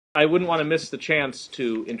I wouldn't want to miss the chance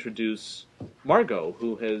to introduce Margot,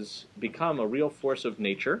 who has become a real force of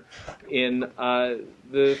nature in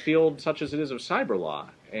the field such as it is of cyber law.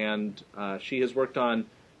 And she has worked on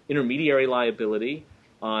intermediary liability,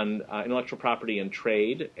 on intellectual property and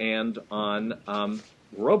trade, and on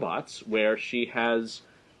robots, where she has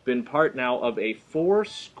been part now of a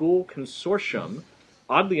 4-school consortium,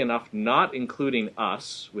 oddly enough not including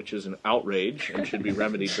us, which is an outrage and should be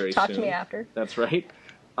remedied very soon. Talk to me after. That's right.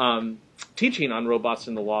 Teaching on robots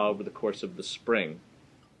in the law over the course of the spring.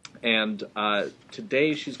 And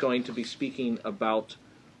today she's going to be speaking about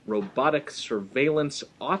robotic surveillance,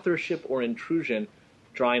 authorship, or intrusion,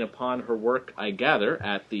 drawing upon her work, I gather,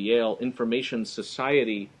 at the Yale Information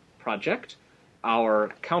Society Project, our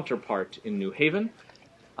counterpart in New Haven,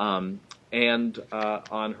 and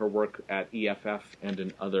on her work at EFF and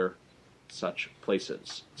in other such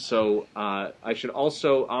places. So I should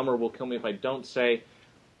also, Amr will kill me if I don't say,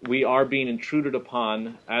 we are being intruded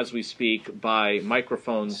upon as we speak by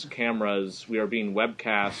microphones, cameras. We are being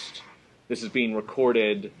webcast. This is being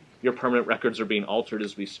recorded. Your permanent records are being altered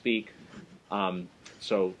as we speak.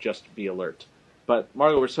 So just be alert. But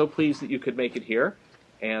Margot, we're so pleased that you could make it here.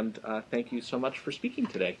 And thank you so much for speaking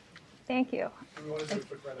today. Thank you. Do you want to do a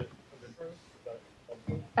quick round of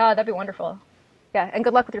intros? That'd be wonderful. Yeah, and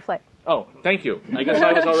good luck with your flight. Oh, thank you. I guess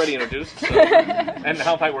I was already introduced, so. And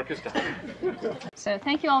now my work is done. So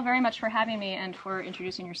thank you all very much for having me and for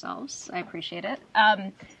introducing yourselves. I appreciate it.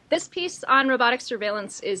 This piece on robotic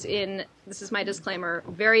surveillance is in, this is my disclaimer,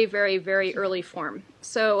 very, very, very early form.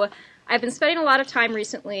 So I've been spending a lot of time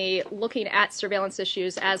recently looking at surveillance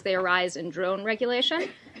issues as they arise in drone regulation,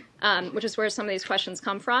 which is where some of these questions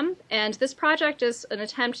come from. And this project is an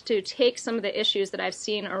attempt to take some of the issues that I've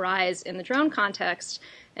seen arise in the drone context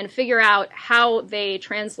and figure out how they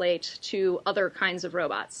translate to other kinds of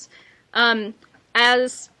robots.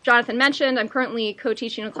 As Jonathan mentioned, I'm currently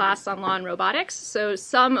co-teaching a class on law and robotics, so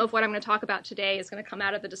some of what I'm going to talk about today is going to come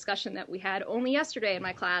out of the discussion that we had only yesterday in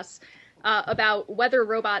my class about whether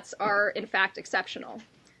robots are in fact exceptional.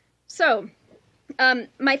 So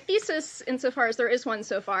my thesis, insofar as there is one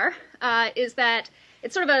so far, is that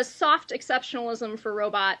it's sort of a soft exceptionalism for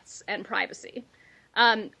robots and privacy.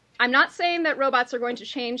 I'm not saying that robots are going to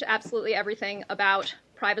change absolutely everything about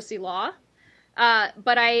privacy law,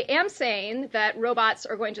 but I am saying that robots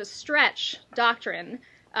are going to stretch doctrine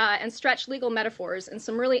and stretch legal metaphors in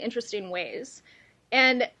some really interesting ways.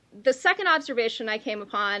 And the second observation I came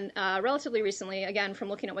upon relatively recently, again from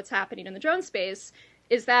looking at what's happening in the drone space,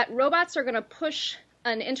 is that robots are going to push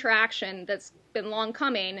an interaction that's been long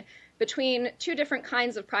coming between two different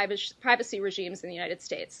kinds of privacy regimes in the United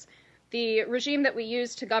States. The regime that we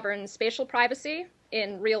use to govern spatial privacy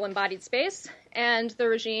in real embodied space, and the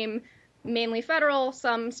regime, mainly federal,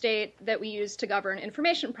 some state, that we use to govern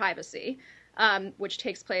information privacy, which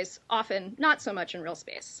takes place often not so much in real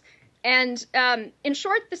space. And in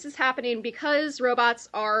short, this is happening because robots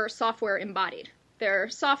are software embodied. They're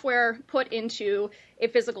software put into a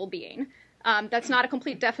physical being. That's not a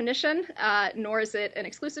complete definition, nor is it an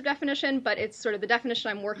exclusive definition, but it's sort of the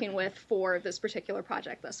definition I'm working with for this particular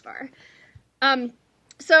project thus far.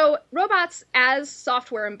 So robots as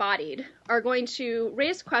software embodied are going to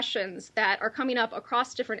raise questions that are coming up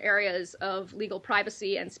across different areas of legal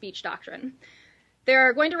privacy and speech doctrine.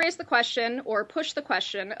 They're going to raise the question or push the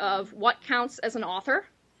question of what counts as an author,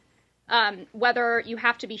 whether you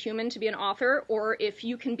have to be human to be an author, or if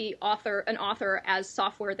you can be an author as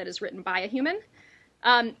software that is written by a human.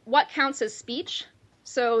 What counts as speech?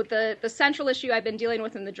 So the central issue I've been dealing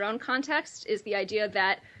with in the drone context is the idea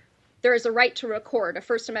that there is a right to record, a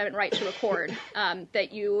First Amendment right to record,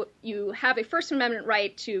 that you have a First Amendment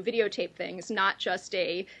right to videotape things, not just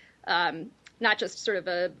sort of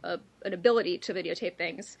an ability to videotape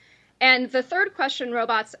things. And the third question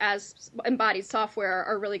robots as embodied software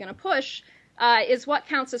are really going to push is what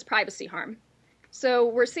counts as privacy harm. So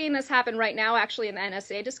we're seeing this happen right now, actually, in the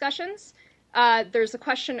NSA discussions. There's a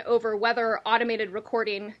question over whether automated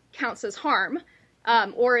recording counts as harm,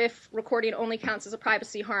 or if recording only counts as a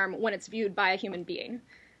privacy harm when it's viewed by a human being.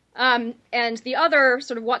 And the other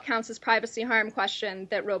sort of what counts as privacy harm question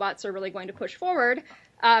that robots are really going to push forward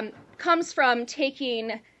comes from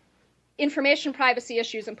taking information privacy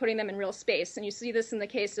issues and putting them in real space. And you see this in the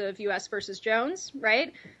case of US versus Jones,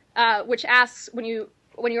 right? Which asks, when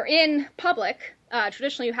you're in public,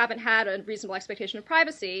 traditionally you haven't had a reasonable expectation of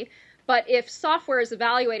privacy, but if software is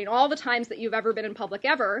evaluating all the times that you've ever been in public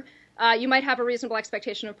ever, you might have a reasonable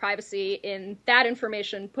expectation of privacy in that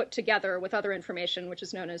information put together with other information, which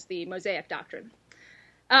is known as the Mosaic Doctrine.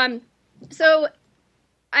 So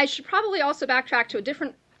I should probably also backtrack to a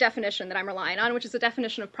different definition that I'm relying on, which is the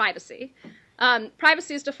definition of privacy.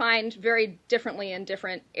 Privacy is defined very differently in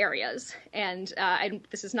different areas, and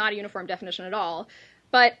this is not a uniform definition at all.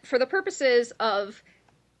 But for the purposes of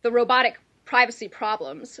the robotic privacy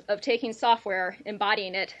problems of taking software,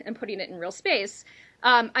 embodying it, and putting it in real space,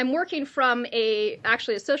 I'm working from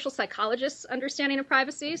actually a social psychologist's understanding of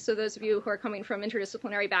privacy. So those of you who are coming from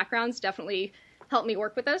interdisciplinary backgrounds definitely help me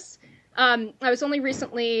work with this. I was only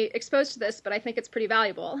recently exposed to this, but I think it's pretty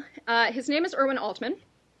valuable. His name is Erwin Altman,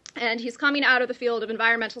 and he's coming out of the field of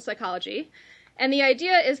environmental psychology. And the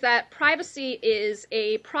idea is that privacy is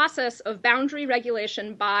a process of boundary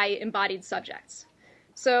regulation by embodied subjects.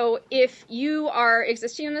 So if you are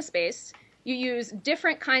existing in a space, you use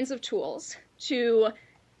different kinds of tools to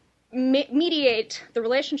mediate the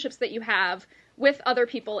relationships that you have with other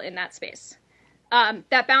people in that space.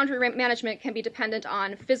 That boundary management can be dependent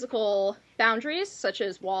on physical boundaries, such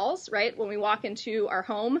as walls, right? When we walk into our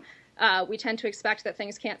home, we tend to expect that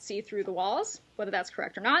things can't see through the walls, whether that's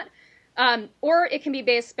correct or not. Or it can be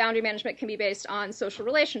boundary management can be based on social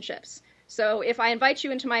relationships. So if I invite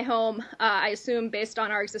you into my home, I assume based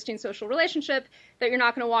on our existing social relationship that you're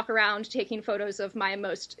not going to walk around taking photos of my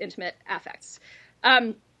most intimate affects.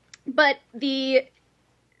 But the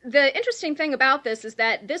interesting thing about this is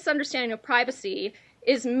that this understanding of privacy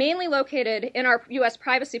is mainly located in our U.S.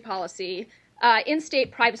 privacy policy in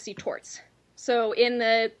state privacy torts. So in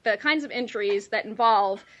the kinds of injuries that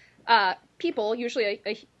involve people, usually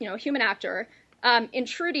a human actor,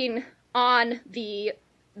 intruding on the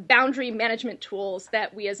boundary management tools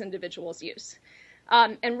that we as individuals use.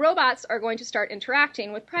 And robots are going to start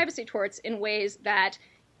interacting with privacy torts in ways that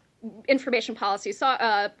information policy,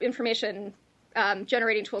 information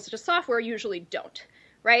generating tools such as software usually don't,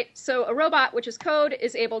 right? So a robot, which is code,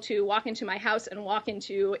 is able to walk into my house and walk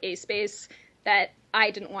into a space that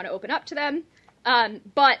I didn't want to open up to them,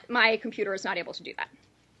 but my computer is not able to do that.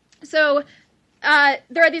 So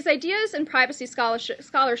there are these ideas in privacy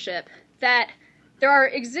scholarship that there are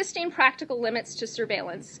existing practical limits to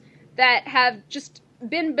surveillance that have just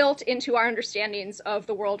been built into our understandings of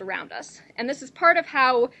the world around us. And this is part of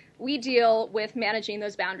how we deal with managing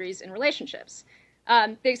those boundaries in relationships.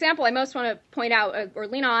 The example I most want to point out or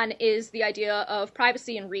lean on is the idea of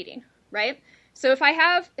privacy in reading, right? So if I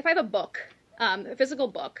have a book, a physical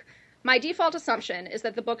book, my default assumption is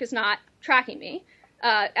that the book is not tracking me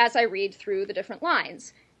as I read through the different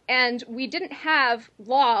lines. And we didn't have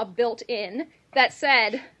law built in that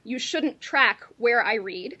said you shouldn't track where I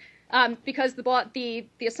read, because the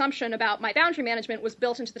assumption about my boundary management was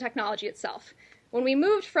built into the technology itself. When we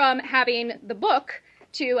moved from having the book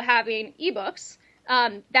to having ebooks,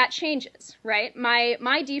 that changes, right?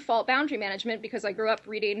 My default boundary management, because I grew up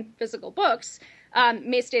reading physical books,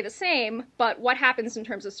 may stay the same, but what happens in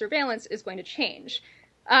terms of surveillance is going to change.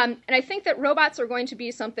 And I think that robots are going to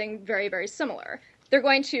be something very, very similar. They're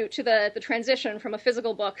going to the transition from a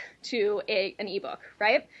physical book to an ebook,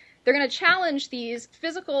 right? They're going to challenge these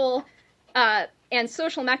physical and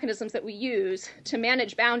social mechanisms that we use to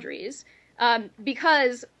manage boundaries,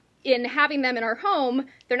 because in having them in our home,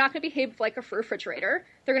 they're not going to behave like a refrigerator.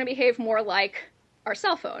 They're going to behave more like our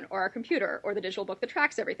cell phone or our computer or the digital book that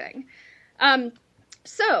tracks everything. The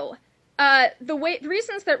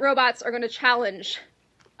reasons that robots are going to challenge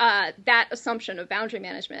that assumption of boundary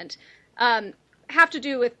management have to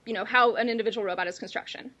do with how an individual robot is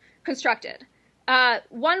constructed.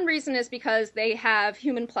 One reason is because they have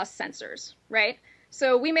human plus sensors, right?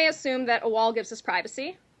 So we may assume that a wall gives us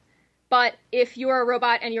privacy, but if you're a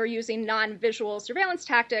robot and you're using non-visual surveillance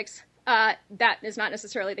tactics, that is not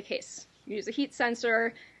necessarily the case. You use a heat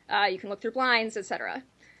sensor, you can look through blinds, etc.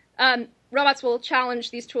 Robots will challenge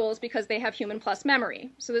these tools because they have human plus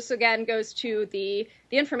memory. So this again goes to the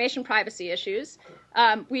information privacy issues.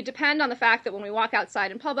 We depend on the fact that when we walk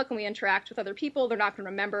outside in public and we interact with other people, they're not going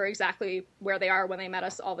to remember exactly where they are when they met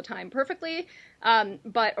us all the time perfectly.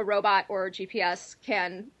 But a robot or a GPS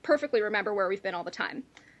can perfectly remember where we've been all the time.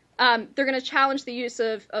 They're going to challenge the use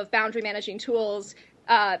of boundary managing tools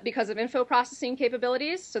because of info processing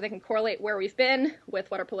capabilities, so they can correlate where we've been with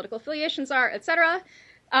what our political affiliations are, etc.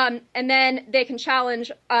 And then they can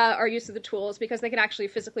challenge our use of the tools because they can actually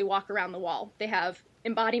physically walk around the wall. They have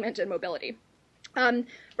embodiment and mobility.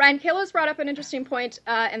 Ryan Kalo's brought up an interesting point,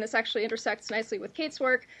 and this actually intersects nicely with Kate's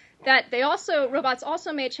work, that robots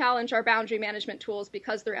also may challenge our boundary management tools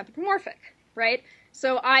because they're anthropomorphic, right?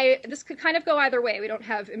 So this could kind of go either way. We don't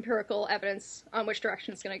have empirical evidence on which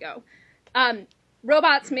direction it's going to go.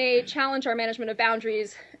 Robots may challenge our management of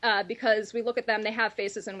boundaries because we look at them, they have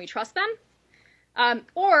faces, and we trust them.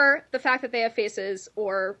 Or the fact that they have faces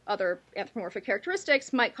or other anthropomorphic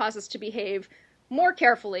characteristics might cause us to behave more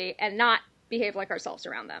carefully and not behave like ourselves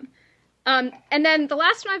around them. And then the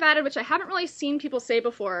last one I've added, which I haven't really seen people say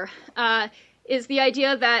before, is the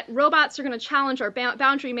idea that robots are going to challenge our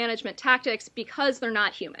boundary management tactics because they're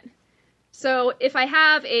not human. So if I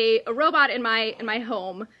have a robot in my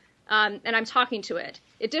home and I'm talking to it,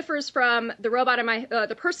 it differs from the robot in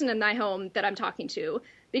the person in my home that I'm talking to,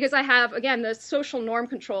 because I have, again, the social norm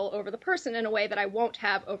control over the person in a way that I won't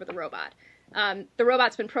have over the robot. The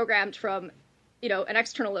robot's been programmed from an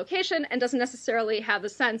external location and doesn't necessarily have the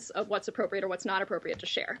sense of what's appropriate or what's not appropriate to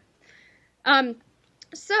share.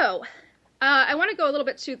 So I want to go a little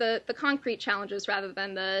bit to the concrete challenges rather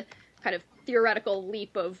than the kind of theoretical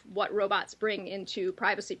leap of what robots bring into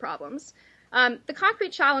privacy problems. The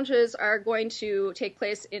concrete challenges are going to take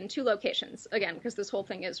place in 2 locations, again, because this whole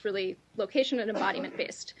thing is really location and embodiment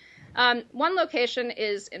based. One location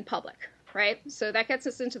is in public, right? So that gets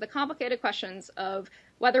us into the complicated questions of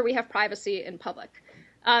whether we have privacy in public.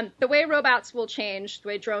 The way robots will change, the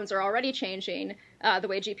way drones are already changing, the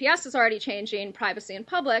way GPS is already changing privacy in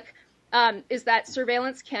public, is that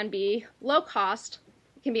surveillance can be low cost,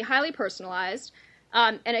 it can be highly personalized,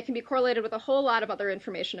 and it can be correlated with a whole lot of other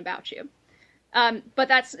information about you.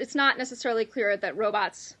 But it's not necessarily clear that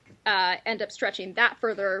robots end up stretching that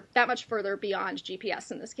much further beyond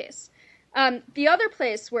GPS in this case. The other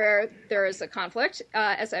place where there is a conflict,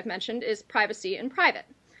 as I've mentioned, is privacy and private.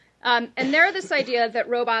 And there, this idea that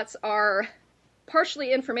robots are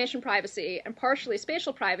partially information privacy and partially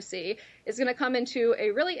spatial privacy is going to come into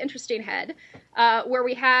a really interesting head, where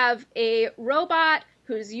we have a robot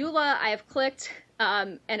whose EULA I have clicked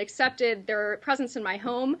and accepted their presence in my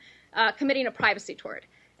home, committing a privacy tort.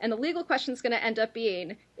 And the legal question is going to end up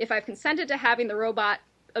being, if I've consented to having the robot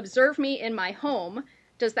observe me in my home,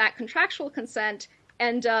 does that contractual consent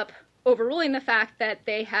end up overruling the fact that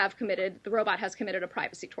the robot has committed a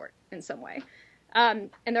privacy tort in some way? And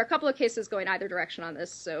there are a couple of cases going either direction on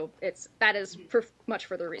this, so that is for much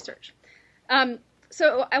further research.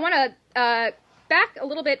 So I want to back a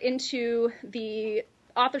little bit into the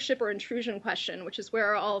authorship or intrusion question, which is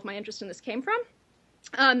where all of my interest in this came from,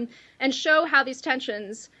 and show how these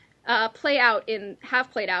tensions have played out in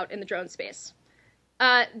the drone space.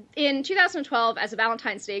 In 2012, as a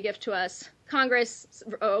Valentine's Day gift to us,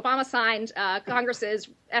 Obama signed Congress's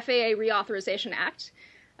FAA Reauthorization Act,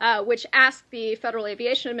 which asked the Federal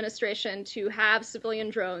Aviation Administration to have civilian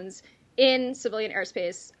drones in civilian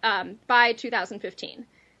airspace by 2015.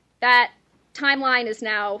 That timeline is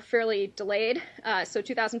now fairly delayed, so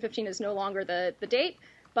 2015 is no longer the date,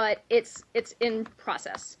 but it's in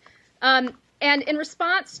process. And in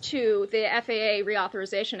response to the FAA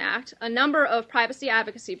Reauthorization Act, a number of privacy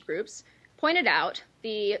advocacy groups pointed out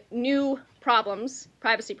the new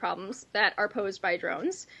privacy problems that are posed by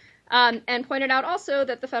drones, and pointed out also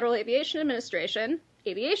that the Federal Aviation Administration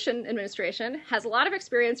has a lot of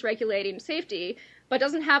experience regulating safety, but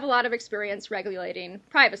doesn't have a lot of experience regulating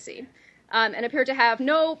privacy, and appeared to have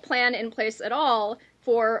no plan in place at all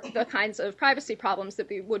for the kinds of privacy problems that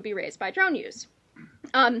would be raised by drone use.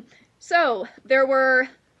 So there were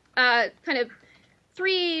kind of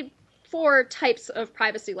 3-4 types of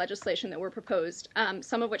privacy legislation that were proposed,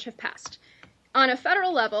 some of which have passed. On a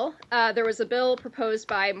federal level, there was a bill proposed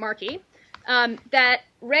by Markey that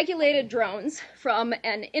regulated drones from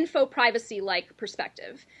an info-privacy-like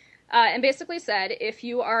perspective, and basically said if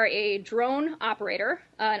you are a drone operator,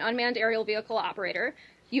 an unmanned aerial vehicle operator,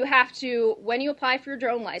 you have to, when you apply for your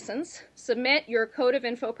drone license, submit your code of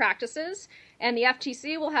info practices, and the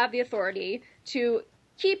FTC will have the authority to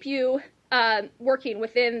keep you working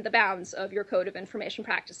within the bounds of your code of information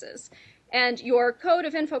practices. And your code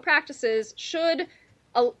of info practices should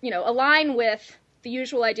align with the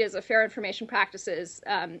usual ideas of fair information practices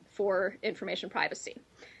for information privacy.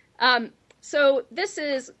 So this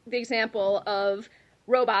is the example of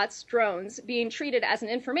robots, drones, being treated as an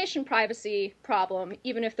information privacy problem,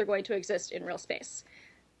 even if they're going to exist in real space.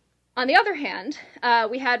 On the other hand,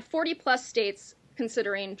 we had 40-plus states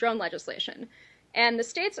considering drone legislation. And the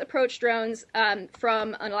states approached drones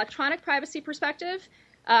from an electronic privacy perspective,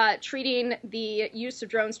 treating the use of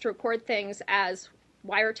drones to record things as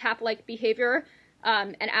wiretap-like behavior,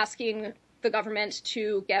 and asking the government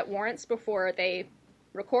to get warrants before they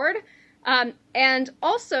record. And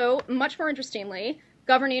also, much more interestingly,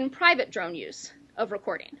 governing private drone use of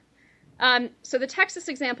recording. So the Texas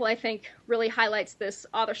example, I think, really highlights this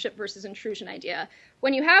authorship versus intrusion idea.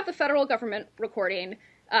 When you have the federal government recording,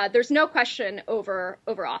 there's no question over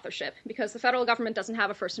authorship, because the federal government doesn't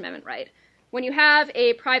have a First Amendment right. When you have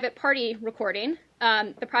a private party recording,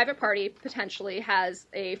 the private party potentially has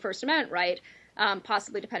a First Amendment right,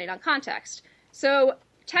 possibly depending on context. So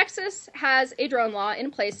Texas has a drone law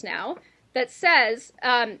in place now that says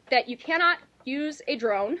that you cannot use a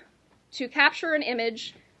drone to capture an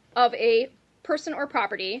image of a person or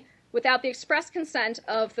property without the express consent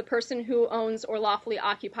of the person who owns or lawfully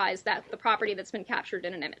occupies the property that's been captured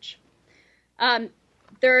in an image.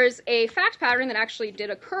 There's a fact pattern that actually did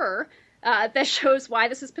occur that shows why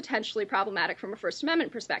this is potentially problematic from a First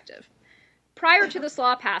Amendment perspective. Prior to this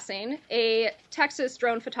law passing, a Texas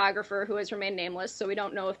drone photographer, who has remained nameless, so we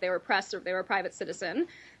don't know if they were press or if they were a private citizen,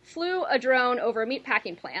 flew a drone over a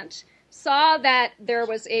meatpacking plant, saw that there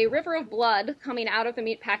was a river of blood coming out of the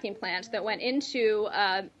meatpacking plant that went into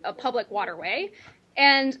a public waterway,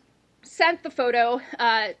 and sent the photo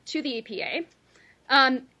to the EPA.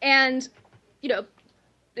 And,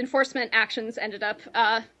 enforcement actions ended up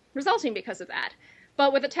resulting because of that.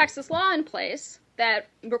 But with a Texas law in place that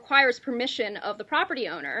requires permission of the property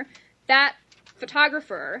owner, that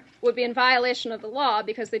photographer would be in violation of the law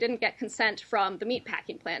because they didn't get consent from the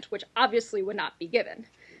meatpacking plant, which obviously would not be given.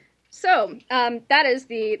 So that is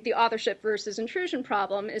the authorship versus intrusion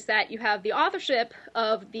problem, is that you have the authorship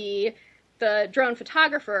of the drone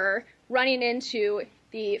photographer running into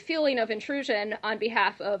the feeling of intrusion on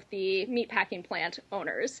behalf of the meatpacking plant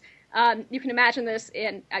owners. You can imagine this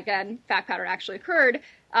in, again, fact pattern actually occurred,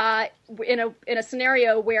 in a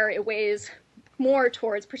scenario where it weighs more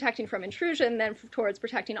towards protecting from intrusion than towards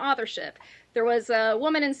protecting authorship. There was a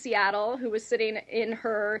woman in Seattle who was sitting in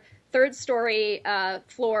her third-story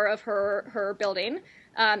floor of her building,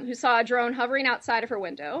 who saw a drone hovering outside of her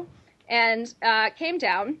window, and came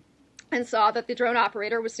down and saw that the drone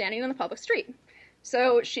operator was standing in the public street.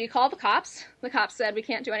 So she called the cops. The cops said, "We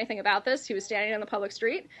can't do anything about this. He was standing in the public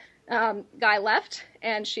street." Guy left,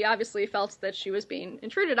 and she obviously felt that she was being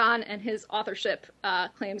intruded on, and his authorship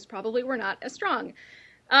claims probably were not as strong.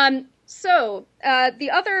 The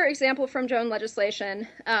other example from drone legislation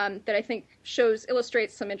that I think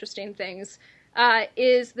illustrates some interesting things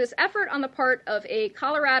is this effort on the part of a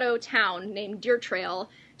Colorado town named Deer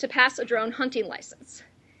Trail to pass a drone hunting license.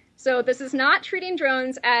 So this is not treating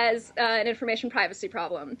drones as an information privacy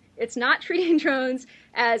problem. It's not treating drones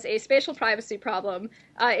as a spatial privacy problem.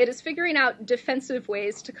 It is figuring out defensive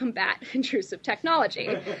ways to combat intrusive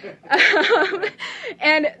technology.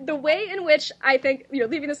 And the way in which I think,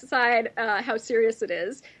 leaving this aside how serious it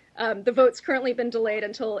is, the vote's currently been delayed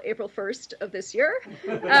until April 1st of this year.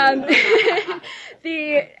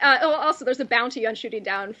 Also, there's a bounty on shooting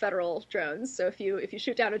down federal drones. So if you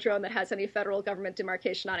shoot down a drone that has any federal government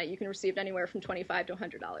demarcation on it, you can receive anywhere from $25 to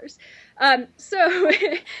 $100.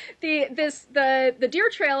 The Deer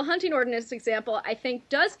Trail hunting ordinance example, I think,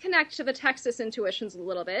 does connect to the Texas intuitions a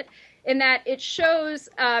little bit, in that it shows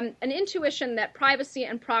an intuition that privacy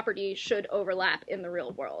and property should overlap in the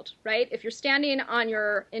real world, right? If you're standing on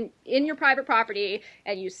in your private property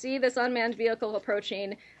and you see this unmanned vehicle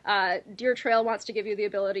approaching, Deer Trail wants to give you the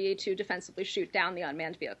ability to defensively shoot down the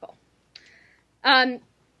unmanned vehicle.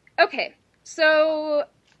 Okay, so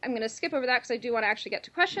I'm going to skip over that because I do want to actually get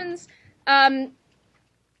to questions.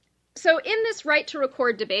 So in this right to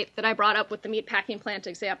record debate that I brought up with the meatpacking plant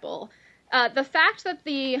example, the fact that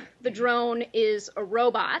the drone is a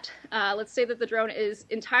robot, let's say that the drone is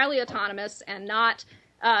entirely autonomous and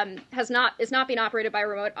is not being operated by a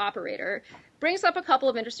remote operator, brings up a couple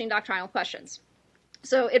of interesting doctrinal questions.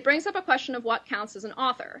 So it brings up a question of what counts as an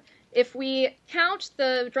author. If we count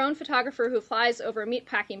the drone photographer who flies over a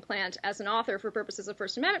meatpacking plant as an author for purposes of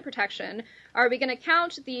First Amendment protection, are we going to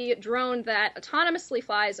count the drone that autonomously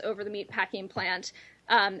flies over the meatpacking plant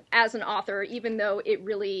as an author, even though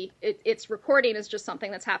its recording is just something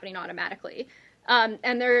that's happening automatically?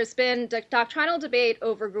 And there's been doctrinal debate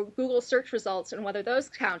over Google search results and whether those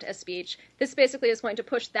count as speech. This basically is going to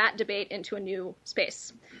push that debate into a new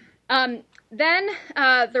space. Then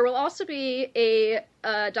there will also be a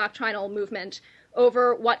doctrinal movement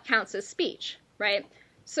over what counts as speech, right?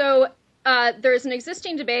 So there's an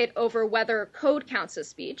existing debate over whether code counts as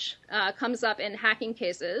speech, comes up in hacking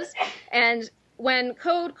cases, and when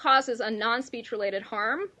code causes a non-speech related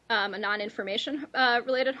harm, a non-information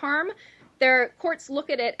related harm, courts look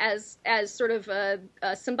at it as sort of a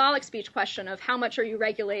symbolic speech question of how much are you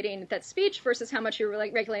regulating that's speech versus how much you're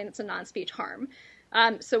regulating that's a non-speech harm.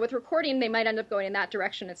 So with recording, they might end up going in that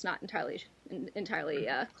direction. It's not entirely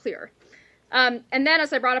clear. And then,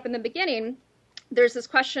 as I brought up in the beginning, there's this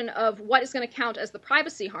question of what is going to count as the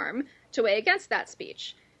privacy harm to weigh against that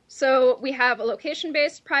speech. So we have a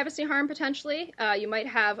location-based privacy harm, potentially. You might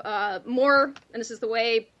have more, and this is the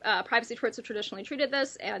way privacy courts have traditionally treated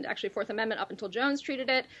this, and actually Fourth Amendment up until Jones treated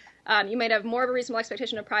it. You might have more of a reasonable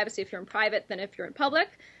expectation of privacy if you're in private than if you're in public.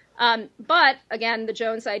 But again, the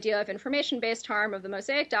Jones idea of information-based harm of the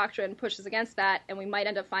Mosaic doctrine pushes against that, and we might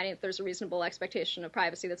end up finding that there's a reasonable expectation of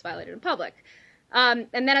privacy that's violated in public. And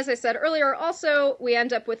then, as I said earlier, also, we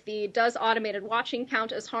end up with the does automated watching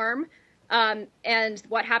count as harm? And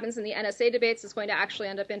what happens in the NSA debates is going to actually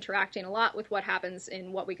end up interacting a lot with what happens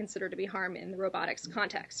in what we consider to be harm in the robotics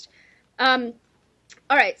context.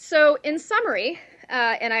 All right, so in summary,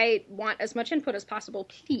 and I want as much input as possible,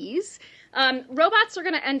 please, robots are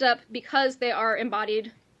going to end up, because they are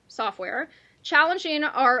embodied software, challenging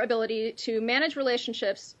our ability to manage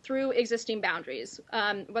relationships through existing boundaries,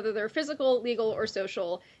 whether they're physical, legal, or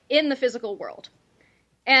social, in the physical world.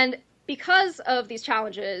 And because of these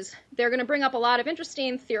challenges, they're going to bring up a lot of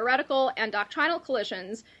interesting theoretical and doctrinal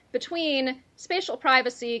collisions between spatial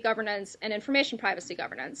privacy governance and information privacy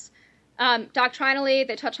governance. Doctrinally,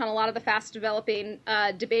 they touch on a lot of the fast-developing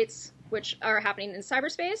debates which are happening in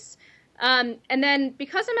cyberspace. And then,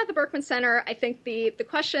 because I'm at the Berkman Center, I think the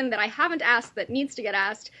question that I haven't asked that needs to get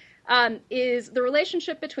asked is the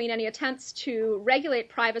relationship between any attempts to regulate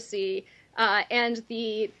privacy and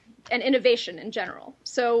innovation in general.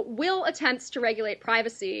 So will attempts to regulate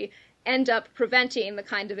privacy end up preventing the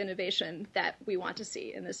kind of innovation that we want to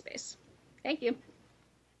see in this space? Thank you.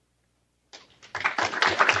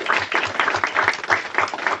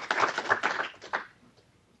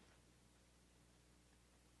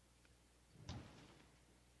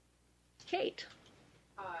 Kate.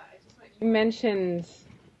 You mentioned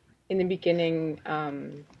in the beginning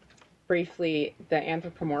briefly the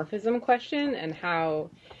anthropomorphism question and how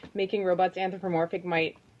making robots anthropomorphic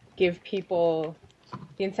might give people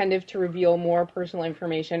the incentive to reveal more personal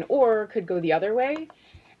information, or could go the other way.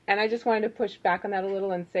 And I just wanted to push back on that a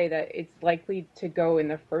little and say that it's likely to go in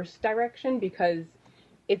the first direction, because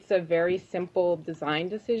it's a very simple design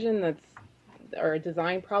decision or a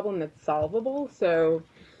design problem that's solvable. So,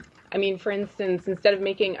 I mean, for instance, instead of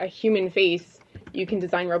making a human face, you can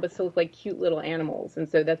design robots to look like cute little animals. And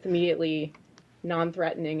so that's immediately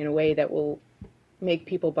non-threatening in a way that will make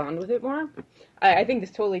people bond with it more. I think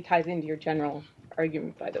this totally ties into your general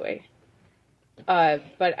argument, by the way.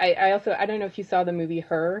 But I also, I don't know if you saw the movie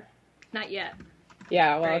Her. Not yet.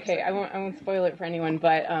 Yeah, well, okay, I won't spoil it for anyone,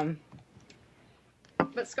 but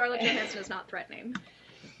Scarlett Johansson is not threatening.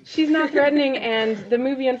 She's not threatening, and the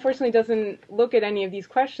movie unfortunately doesn't look at any of these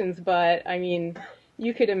questions, but I mean,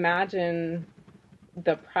 you could imagine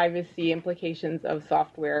the privacy implications of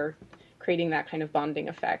software creating that kind of bonding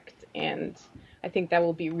effect, and I think that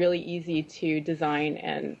will be really easy to design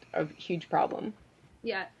and a huge problem.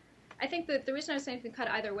 Yeah. I think that the reason I was saying it can cut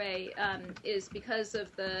either way is because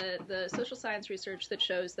of the social science research that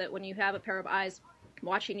shows that when you have a pair of eyes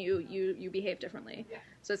watching you, you behave differently. Yeah.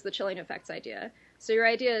 So it's the chilling effects idea. So your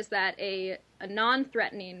idea is that a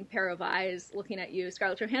non-threatening pair of eyes looking at you,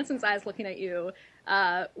 Scarlett Johansson's eyes looking at you,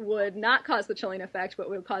 would not cause the chilling effect, but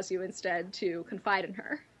would cause you instead to confide in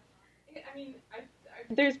her. I mean,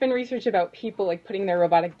 there's been research about people like putting their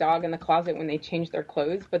robotic dog in the closet when they change their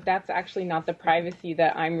clothes, but that's actually not the privacy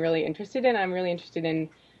that I'm really interested in. I'm really interested in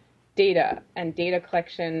data and data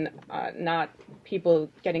collection, not people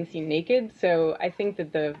getting seen naked. So I think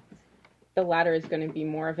that the latter is going to be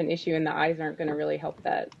more of an issue, and the eyes aren't going to really help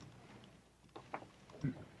that.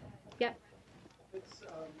 Yeah. It's,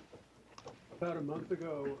 about a month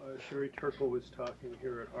ago, Sherry Turkle was talking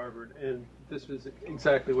here at Harvard, and this was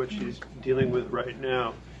exactly what she's dealing with right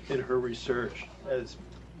now in her research, as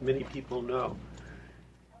many people know.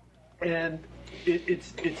 And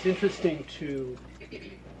it's interesting to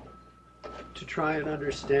try and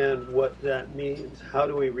understand what that means. How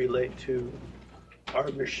do we relate to our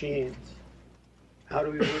machines? How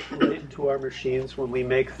do we relate to our machines when we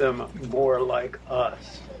make them more like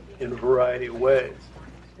us in a variety of ways?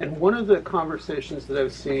 And one of the conversations that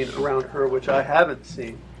I've seen around her, which I haven't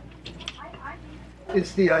seen,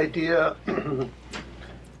 is the idea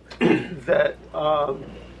that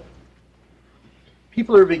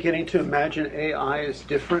people are beginning to imagine AI as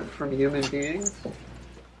different from human beings,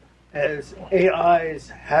 as AIs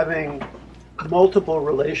having multiple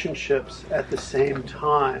relationships at the same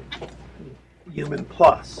time, human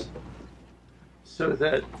plus, so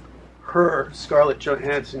that her, Scarlett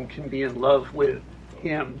Johansson, can be in love with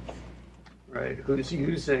him, right, who's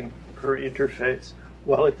using her interface,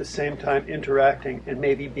 while at the same time interacting and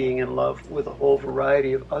maybe being in love with a whole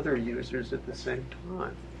variety of other users at the same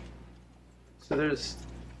time. So there's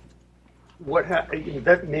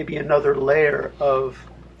that may be another layer of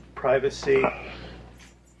privacy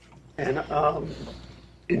and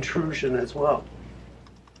intrusion as well.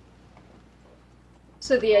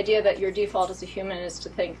 So the idea that your default as a human is to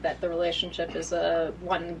think that the relationship is a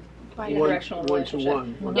one unidirectional one to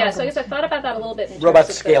relationship. one. Yeah, so I guess I thought about that a little bit in terms Robots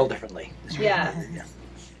of scale differently. Yeah.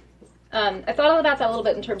 I thought about that a little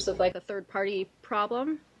bit in terms of like a third-party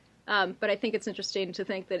problem, but I think it's interesting to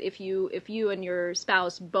think that if you and your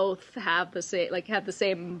spouse both have the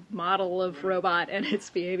same model of robot and it's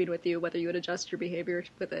behaving with you, whether you would adjust your behavior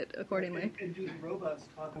with it accordingly. And do the robots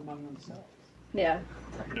talk among themselves? Yeah.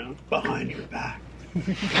 You know, behind your back.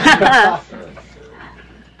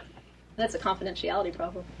 That's a confidentiality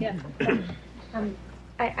problem. Yeah.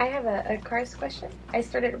 I have a cars question. I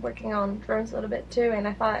started working on drones a little bit too, and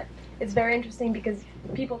I thought it's very interesting because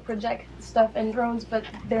people project stuff in drones, but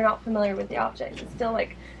they're not familiar with the object. It's still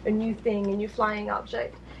like a new thing, a new flying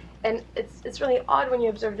object. And it's really odd when you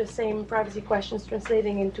observe the same privacy questions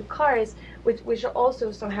translating into cars, which are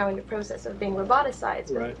also somehow in the process of being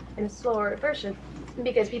roboticized, but in a slower version,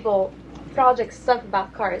 because people project stuff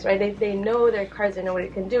about cars, right? They know their cars, they know what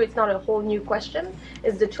it can do. It's not a whole new question.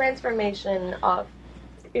 It's the transformation of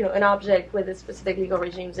an object with a specific legal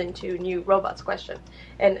regimes into new robots question.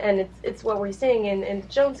 And it's what we're seeing in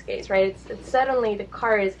Jones' case, right? It's suddenly the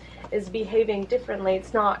car is behaving differently.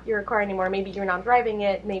 It's not your car anymore. Maybe you're not driving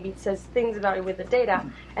it. Maybe it says things about it with the data.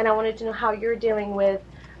 And I wanted to know how you're dealing with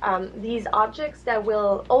these objects that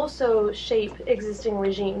will also shape existing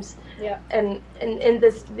regimes. Yeah. And in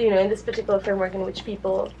this, in this particular framework in which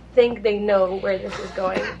people think they know where this is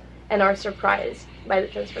going and are surprised by the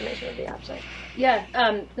transformation of the object. Yeah,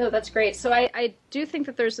 no, that's great. So I do think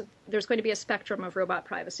that there's going to be a spectrum of robot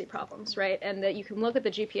privacy problems, right? And that you can look at the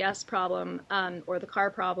GPS problem or the car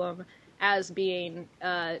problem as being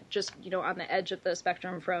just, on the edge of the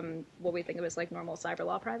spectrum from what we think of as like normal cyber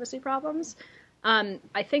law privacy problems.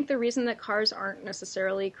 I think the reason that cars aren't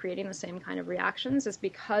necessarily creating the same kind of reactions is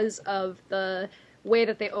because of the way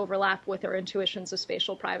that they overlap with our intuitions of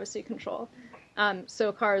spatial privacy control.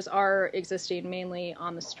 So cars are existing mainly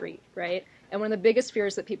on the street, right? And one of the biggest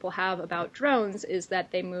fears that people have about drones is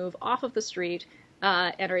that they move off of the street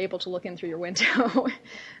and are able to look in through your window.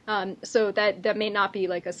 So that may not be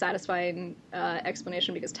like a satisfying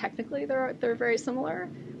explanation because technically they're very similar,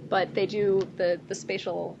 but they do the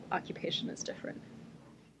spatial occupation is different.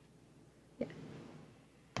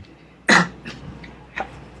 Yeah.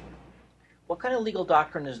 What kind of legal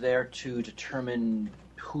doctrine is there to determine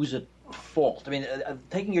who's at fault? I mean,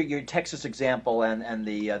 taking your Texas example and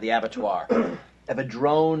the abattoir, if a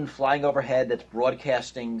drone flying overhead that's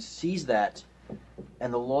broadcasting sees that,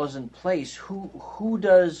 and the law's in place,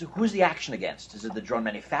 who's the action against? Is it the drone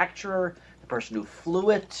manufacturer, the person who flew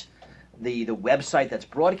it, the website that's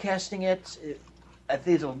broadcasting it? I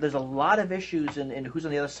think there's a lot of issues in who's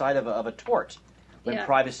on the other side of a tort when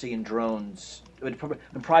privacy and drones, when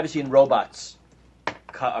privacy and robots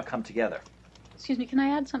come together. Excuse me, can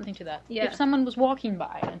I add something to that? Yeah. If someone was walking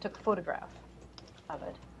by and took a photograph of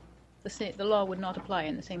it, the law would not apply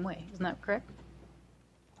in the same way. Isn't that correct?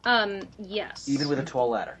 Yes. Even with a tall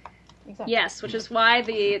ladder. Exactly. Yes, which is why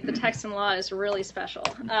the Texan law is really special.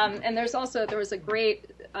 And there was a great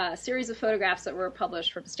series of photographs that were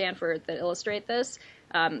published from Stanford that illustrate this.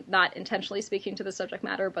 Not intentionally speaking to the subject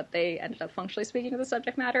matter, but they ended up functionally speaking to the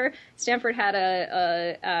subject matter. Stanford had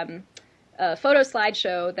a photo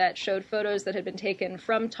slideshow that showed photos that had been taken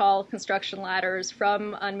from tall construction ladders,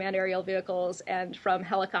 from unmanned aerial vehicles, and from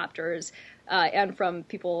helicopters, and from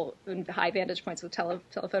people in high vantage points with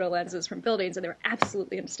telephoto lenses from buildings, and they were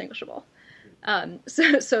absolutely indistinguishable.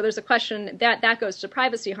 So there's a question that goes to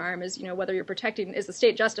privacy harm, is whether you're protecting, is the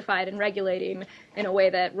state justified in regulating in a way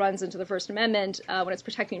that runs into the First Amendment when it's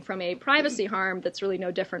protecting from a privacy harm that's really no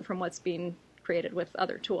different from what's being created with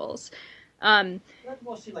other tools. That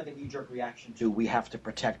almost seemed like a knee-jerk reaction to we have to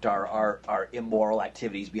protect our immoral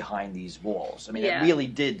activities behind these walls. I mean, It really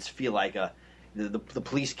did feel like the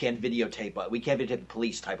police can't videotape, but we can't videotape the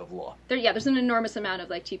police type of law. There's an enormous amount of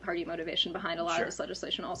like Tea Party motivation behind a lot of this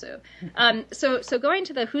legislation also. So going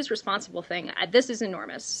to the who's responsible thing, this is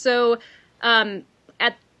enormous. So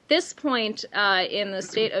at this point in the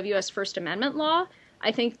state of U.S. First Amendment law,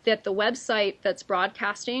 I think that the website that's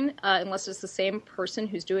broadcasting, unless it's the same person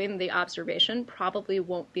who's doing the observation, probably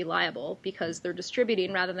won't be liable because they're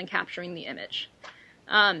distributing rather than capturing the image.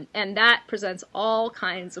 And that presents all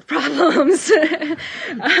kinds of problems.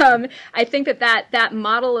 I think that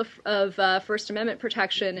model of First Amendment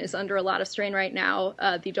protection is under a lot of strain right now.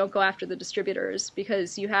 You don't go after the distributors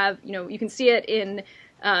because you have, you can see it in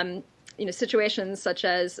situations such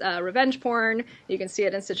as revenge porn. You can see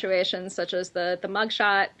it in situations such as the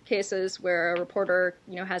mugshot cases where a reporter,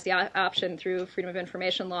 has the option through Freedom of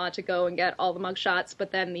Information law to go and get all the mugshots,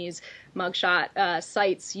 but then these mugshot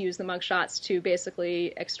sites use the mugshots to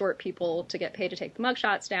basically extort people to get paid to take the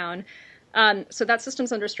mugshots down. So that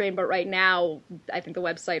system's under strain, but right now, I think the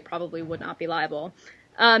website probably would not be liable.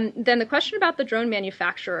 Then the question about the drone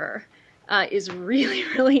manufacturer is really,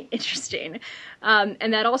 really interesting.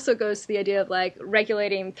 And that also goes to the idea of like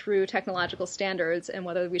regulating through technological standards and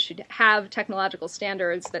whether we should have technological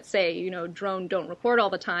standards that say, you know, drone don't record all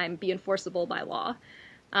the time, be enforceable by law.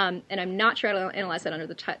 And I'm not sure how to analyze that under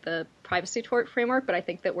the privacy tort framework, but I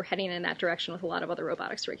think that we're heading in that direction with a lot of other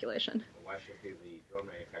robotics regulation. Why should it be the drone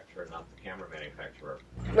manufacturer, not the camera manufacturer?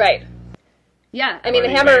 Right. Yeah, I mean, or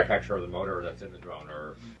the hammer manufacturer of the motor that's in the drone,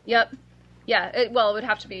 or Yep. Yeah. It would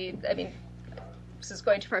have to be. I mean, this is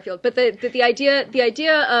going too far afield, but the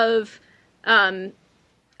idea of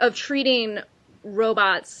treating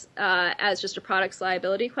robots as just a products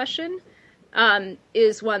liability question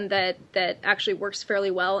is one that actually works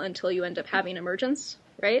fairly well until you end up having emergence,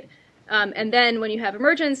 right? And then when you have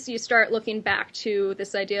emergence, you start looking back to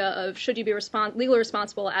this idea of should you be legally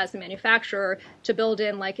responsible as the manufacturer to build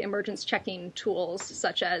in like emergence checking tools,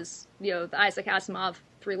 such as, you know, the Isaac Asimov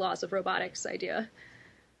 3 laws of robotics idea.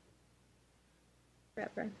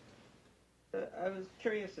 Brian. I was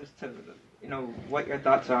curious as to, you know, what your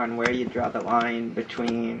thoughts are on where you draw the line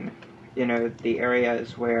between, you know, the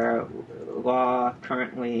areas where law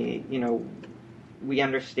currently, you know, we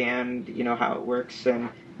understand, you know, how it works, and,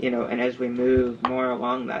 you know, and as we move more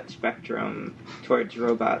along that spectrum towards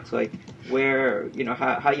robots, like where, you know,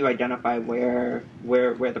 how you identify where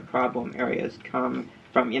the problem areas come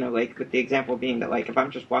from, you know, like with the example being that, like, if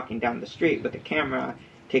I'm just walking down the street with a camera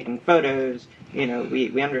taking photos, you know,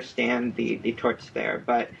 we understand the torts there,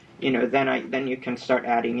 but, you know, then you can start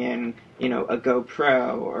adding in, you know, a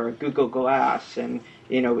GoPro or a Google Glass, and,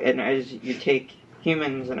 you know, and as you take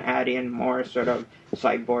humans and add in more sort of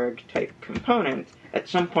cyborg type components, at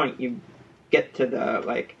some point you get to the,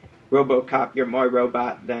 like, RoboCop, you're more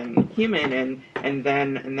robot than human, and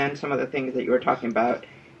then some of the things that you were talking about,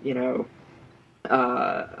 you know,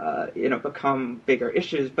 become bigger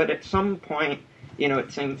issues. But at some point, you know,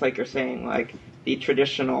 it seems like you're saying, like, the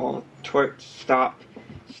traditional torts stop,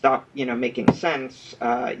 you know, making sense,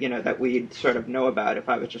 you know, that we'd sort of know about if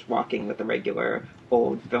I was just walking with a regular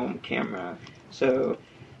old film camera. So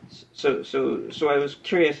I was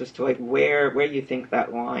curious as to, like, where you think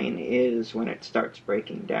that line is when it starts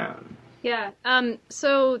breaking down. Yeah.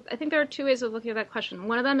 So I think there are two ways of looking at that question.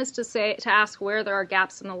 One of them is to ask where there are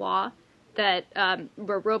gaps in the law that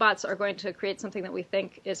where robots are going to create something that we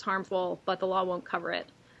think is harmful, but the law won't cover it.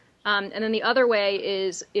 And then the other way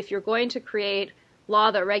is if you're going to create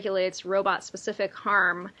law that regulates robot-specific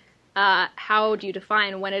harm, how do you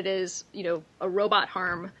define when it is, you know, a robot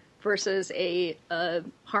harm versus a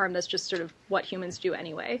harm that's just sort of what humans do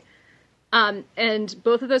anyway? And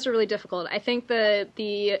both of those are really difficult. I think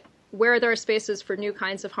the where there are spaces for new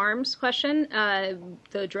kinds of harms question,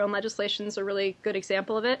 the drone legislation is a really good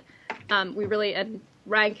example of it. And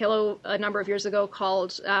Ryan Killow a number of years ago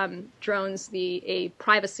called drones a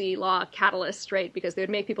privacy law catalyst, right? Because they would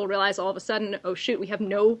make people realize all of a sudden, oh shoot, we have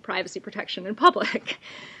no privacy protection in public.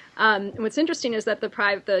 And what's interesting is that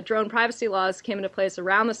the drone privacy laws came into place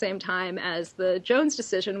around the same time as the Jones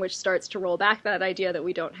decision, which starts to roll back that idea that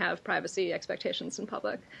we don't have privacy expectations in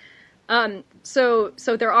public. So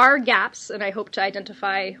there are gaps, and I hope to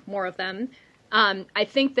identify more of them. I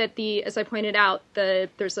think that as I pointed out,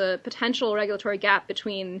 there's a potential regulatory gap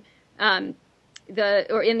between in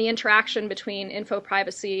the interaction between info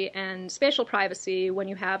privacy and spatial privacy when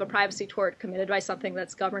you have a privacy tort committed by something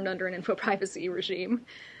that's governed under an info privacy regime.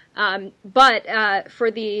 But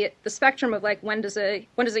for the spectrum of, like, when does a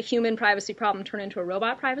human privacy problem turn into a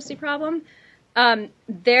robot privacy problem, I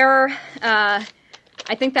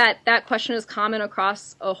think that question is common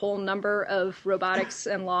across a whole number of robotics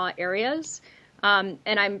and law areas. And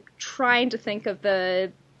I'm trying to think of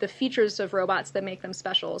the features of robots that make them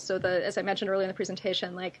special. So as I mentioned earlier in the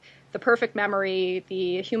presentation, like the perfect memory,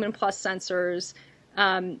 the human plus sensors,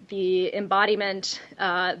 the embodiment,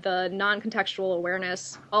 the non-contextual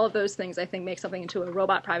awareness, all of those things I think make something into a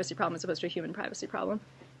robot privacy problem as opposed to a human privacy problem.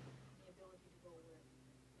 The ability to go where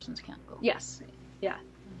persons can't go. Yes. Yeah.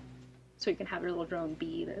 So you can have your little drone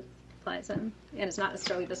bee that flies in, and it's not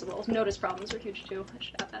necessarily visible. Notice problems are huge too. I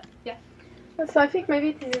should add that. Yeah. So I think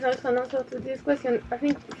maybe this is also an answer to this question. I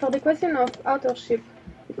think for the question of authorship,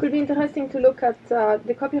 it could be interesting to look at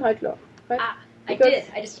the copyright law, right? I did.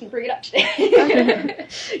 I just didn't bring it up today.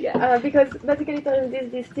 Yeah. Because basically there is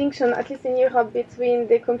this distinction, at least in Europe, between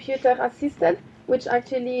the computer assisted, which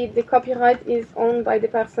actually the copyright is owned by the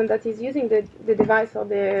person that is using the device or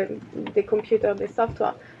the computer, the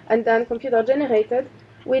software, and then computer generated,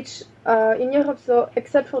 which in Europe, so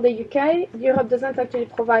except for the UK, Europe doesn't actually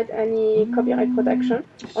provide any copyright protection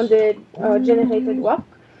on the generated work,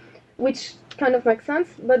 which kind of makes sense.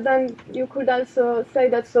 But then you could also say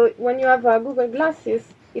that so when you have Google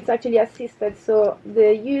Glasses, it's actually assisted, so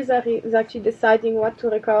the user is actually deciding what to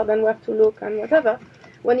record and where to look and whatever.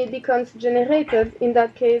 When it becomes generated, in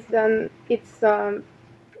that case, then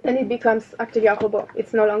it becomes actually a robot.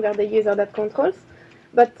 It's no longer the user that controls.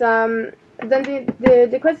 But then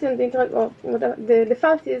the question, the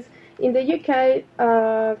fact is, in the UK,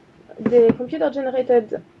 the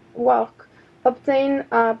computer-generated work obtain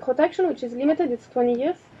protection, which is limited. It's 20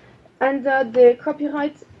 years, and the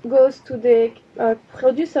copyright goes to the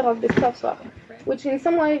producer of the software, which in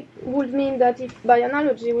some way would mean that if, by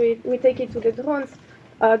analogy, we take it to the drones,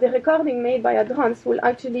 the recording made by a drone will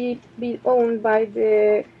actually be owned by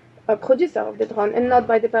the producer of the drone and not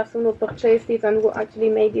by the person who purchased it and who actually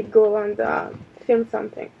made it go and film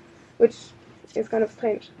something, which is kind of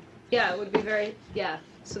strange. Yeah, it would be very, yeah.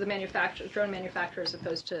 So the drone manufacturer as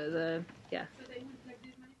opposed to the, yeah.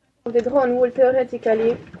 The drone will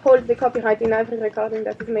theoretically hold the copyright in every recording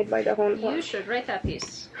that is made by the drone. You should write that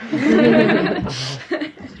piece.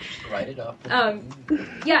 Write it up.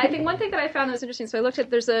 Yeah, I think one thing that I found that was interesting, so I looked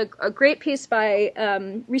at, there's a great piece by,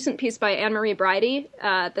 recent piece by Anne-Marie Bridey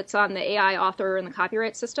that's on the AI author and the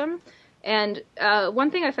copyright system. And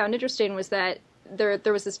one thing I found interesting was that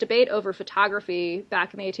there was this debate over photography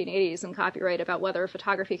back in the 1880s and copyright about whether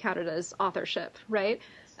photography counted as authorship, right?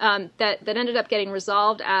 That ended up getting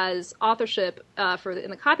resolved as authorship in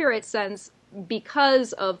the copyright sense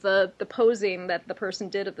because of the posing that the person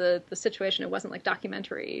did of the situation. It wasn't like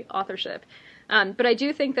documentary authorship. But I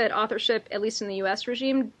do think that authorship, at least in the U.S.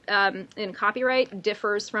 regime, in copyright,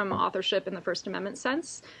 differs from authorship in the First Amendment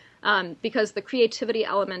sense because the creativity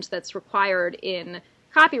element that's required in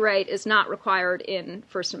copyright is not required in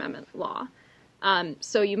First Amendment law.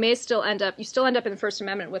 So you may still end up in the First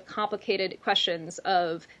Amendment with complicated questions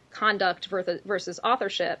of conduct versus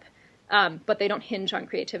authorship, but they don't hinge on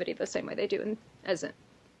creativity the same way they do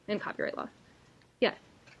in copyright law. Yeah.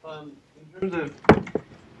 In terms of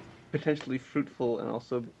potentially fruitful and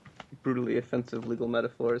also brutally offensive legal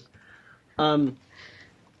metaphors, are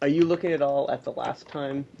you looking at all at the last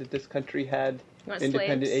time that this country had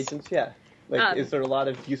independent agents? Yeah. Like, is there a lot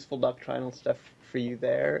of useful doctrinal stuff for you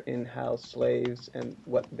there in how slaves and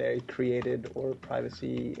what they created or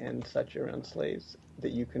privacy and such around slaves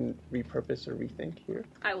that you can repurpose or rethink here?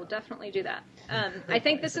 I will definitely do that. I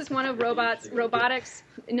think this is one of robotics'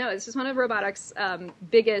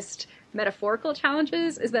 biggest metaphorical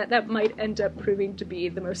challenges is that might end up proving to be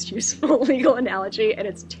the most useful legal analogy, and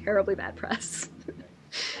it's terribly bad press.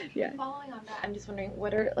 Yeah. Following on that, I'm just wondering,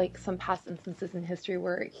 what are like some past instances in history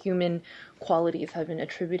where human qualities have been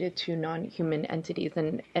attributed to non-human entities,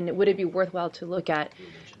 and would it be worthwhile to look at,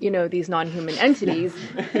 these non-human entities?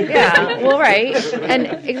 Yeah, well, right, and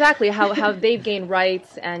exactly how they've gained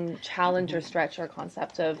rights and challenge or stretch our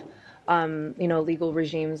concept of legal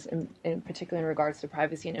regimes, in particular in regards to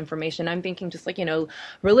privacy and information. I'm thinking just like,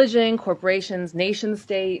 religion, corporations, nation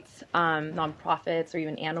states, nonprofits, or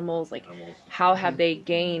even animals, like how have they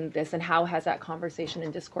gained this and how has that conversation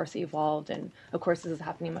and discourse evolved? And of course, this is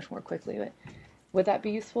happening much more quickly, but would that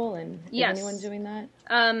be useful? And yes. Is anyone doing that?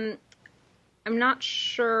 I'm not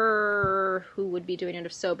sure who would be doing it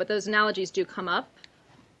if so, but those analogies do come up.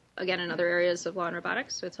 Again, in other areas of law and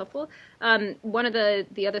robotics, so it's helpful. One of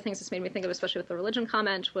the other things that's made me think of, especially with the religion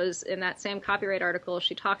comment, was in that same copyright article,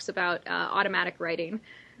 she talks about automatic writing,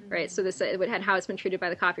 right? So this and how it's been treated by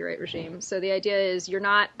the copyright regime. So the idea is you're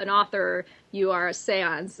not an author, you are a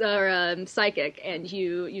seance or a psychic, and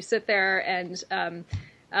you sit there and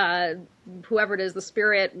whoever it is, the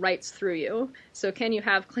spirit writes through you. So can you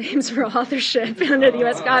have claims for authorship under the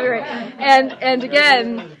U.S. copyright? And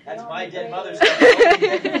again, that's my dead mother's stuff. I've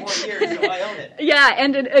been dead for 4 years, so I own it. Yeah,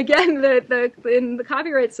 and again, in the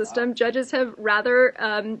copyright system, judges have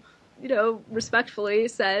rather, respectfully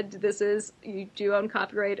said you do own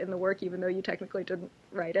copyright in the work, even though you technically didn't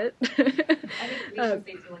write it. I think nation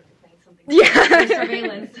states want to claim something. Yeah.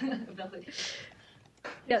 Surveillance ability.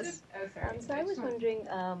 Yes. So I was wondering,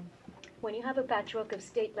 when you have a patchwork of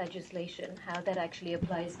state legislation, how that actually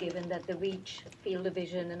applies given that the reach, field of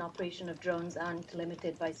vision, and operation of drones aren't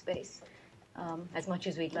limited by space as much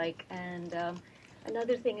as we'd like. And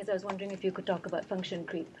another thing is I was wondering if you could talk about function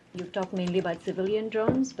creep. You've talked mainly about civilian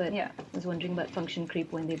drones, but I was wondering about function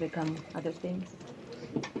creep when they become other things.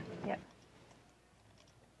 Yeah.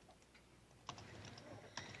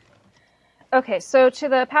 Okay, so to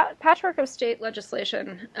the patchwork of state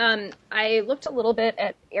legislation, I looked a little bit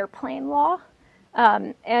at airplane law,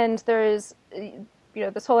 and there's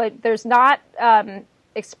this whole, there's not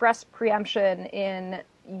express preemption in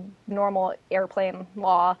normal airplane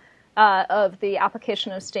law of the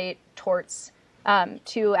application of state torts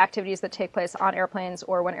to activities that take place on airplanes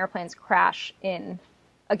or when airplanes crash in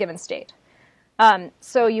a given state.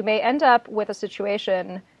 So you may end up with a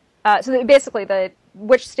situation, so basically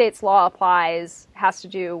which state's law applies has to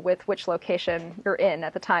do with which location you're in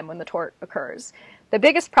at the time when the tort occurs. The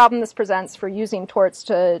biggest problem this presents for using torts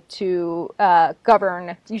using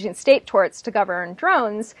state torts to govern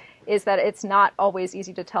drones is that it's not always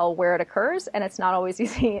easy to tell where it occurs, and it's not always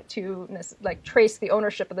easy to trace the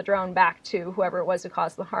ownership of the drone back to whoever it was who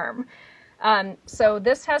caused the harm. So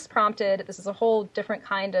this has prompted, this is a whole different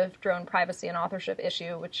kind of drone privacy and authorship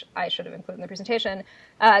issue, which I should have included in the presentation,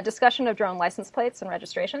 discussion of drone license plates and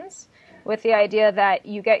registrations, with the idea that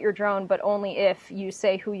you get your drone, but only if you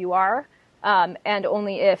say who you are, and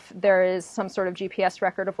only if there is some sort of GPS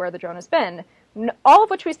record of where the drone has been. All of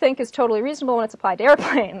which we think is totally reasonable when it's applied to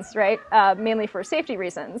airplanes, right? Mainly for safety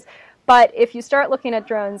reasons. But if you start looking at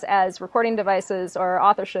drones as recording devices or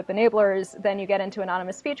authorship enablers, then you get into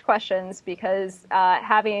anonymous speech questions, because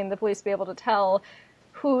having the police be able to tell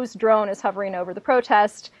whose drone is hovering over the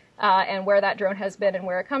protest and where that drone has been and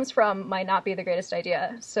where it comes from might not be the greatest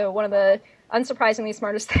idea. So one of the unsurprisingly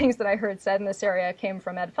smartest things that I heard said in this area came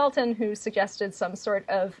from Ed Felton, who suggested some sort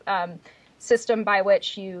of system by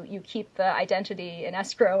which you keep the identity in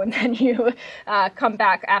escrow and then you come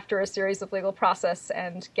back after a series of legal process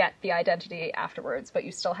and get the identity afterwards, but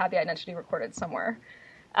you still have the identity recorded somewhere.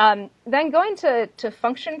 Then going to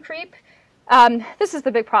function creep, this is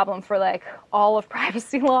the big problem for all of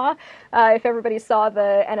privacy law. If everybody saw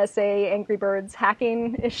the NSA Angry Birds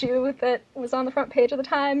hacking issue that was on the front page of the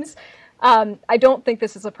Times, I don't think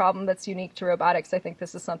this is a problem that's unique to robotics. I think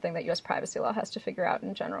this is something that U.S. privacy law has to figure out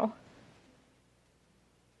in general.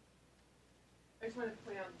 I just want to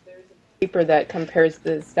point out there's a paper that compares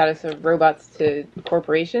the status of robots to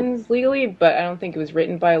corporations legally, but I don't think it was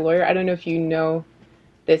written by a lawyer. I don't know if you know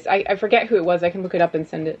this. I forget who it was. I can look it up and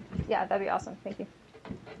send it. Yeah, that'd be awesome. Thank you.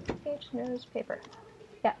 Page, nose, paper.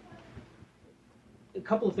 Yeah. A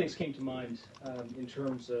couple of things came to mind in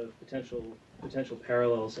terms of potential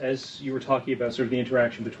parallels. As you were talking about sort of the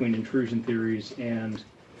interaction between intrusion theories and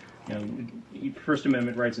First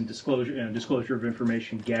Amendment rights and disclosure of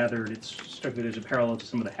information gathered, it struck me there's a parallel to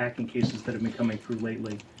some of the hacking cases that have been coming through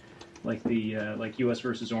lately, like U.S.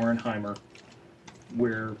 versus Orenheimer,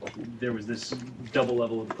 where there was this double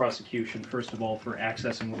level of prosecution, first of all for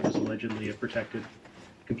accessing what was allegedly a protected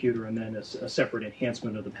computer, and then a separate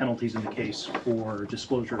enhancement of the penalties in the case for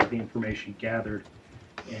disclosure of the information gathered,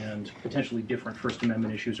 and potentially different First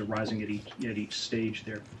Amendment issues arising at each stage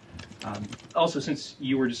there. Also, since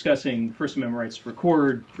you were discussing First Amendment rights to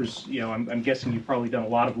record, I'm guessing you've probably done a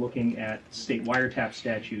lot of looking at state wiretap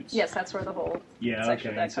statutes. Yes, that's where the whole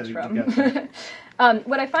section okay. that comes from.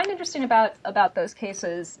 What I find interesting about those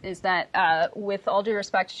cases is that, with all due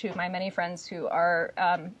respect to my many friends who are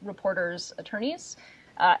reporters, attorneys,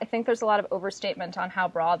 I think there's a lot of overstatement on how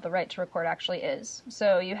broad the right to record actually is.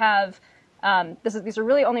 So you have these are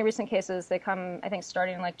really only recent cases. They come, I think,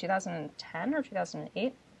 starting in 2010 or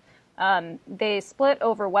 2008. They split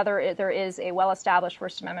over whether there is a well-established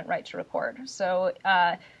First Amendment right to record. So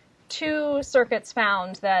 2 circuits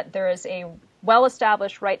found that there is a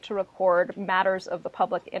well-established right to record matters of the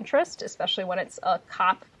public interest, especially when it's a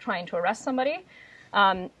cop trying to arrest somebody.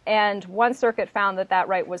 And 1 circuit found that that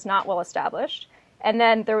right was not well-established. And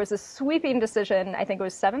then there was a sweeping decision, I think it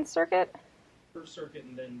was 7th Circuit. First Circuit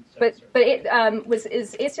and then 7th Circuit. But it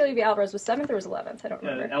is ACLU v. Alvarez was 7th or was 11th? I don't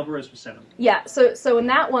remember. Alvarez was 7th. Yeah. So in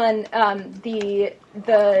that one, the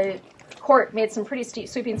court made some pretty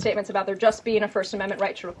sweeping statements about there just being a First Amendment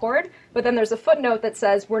right to record. But then there's a footnote that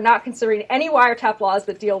says we're not considering any wiretap laws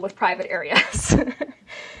that deal with private areas.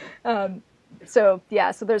 So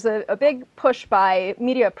there's a big push by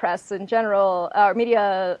media press in general, or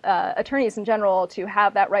media attorneys in general, to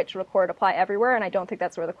have that right to record apply everywhere, and I don't think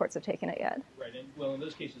that's where the courts have taken it yet. Right, and well, in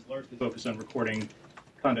those cases, largely focus on recording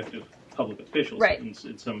conduct of public officials, right, in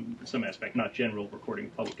some aspect, not general recording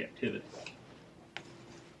of public activity.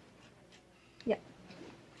 Yeah.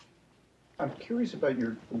 I'm curious about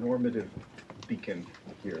your normative beacon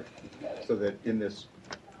here, so that in this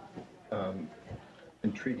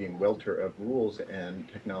intriguing welter of rules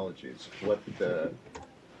and technologies, what the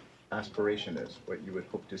aspiration is, what you would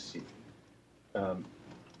hope to see.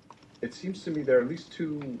 It seems to me there are at least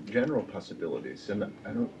 2 general possibilities, and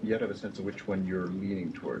I don't yet have a sense of which one you're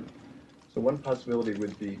leaning toward. So one possibility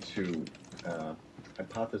would be to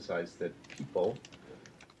hypothesize that people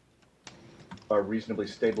are reasonably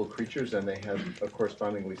stable creatures, and they have a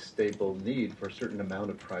correspondingly stable need for a certain amount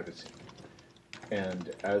of privacy.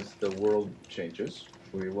 And as the world changes,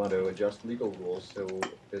 we want to adjust legal rules so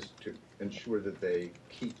as to ensure that they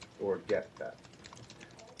keep or get that.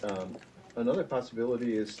 Another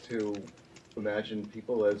possibility is to imagine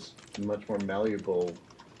people as much more malleable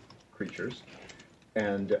creatures,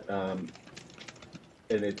 and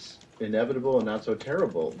it's inevitable and not so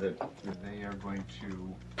terrible that they are going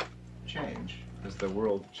to change as the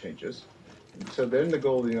world changes. And so then the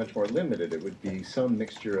goal would be much more limited. It would be some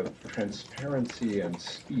mixture of transparency and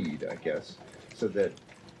speed, I guess, so that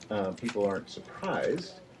people aren't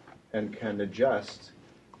surprised and can adjust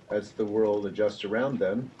as the world adjusts around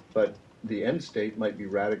them, but the end state might be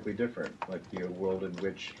radically different, like a world in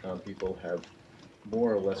which people have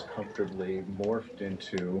more or less comfortably morphed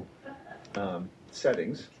into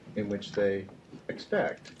settings in which they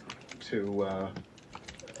expect to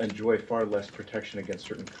enjoy far less protection against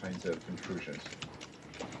certain kinds of intrusions.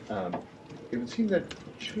 It would seem that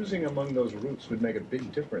choosing among those routes would make a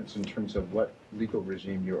big difference in terms of what legal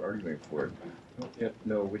regime you're arguing for. I don't yet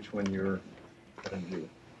know which one you're going to do.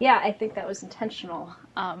 Yeah, I think that was intentional.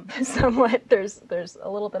 Somewhat, there's a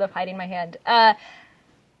little bit of hiding my hand.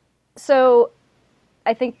 So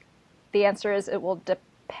I think the answer is it will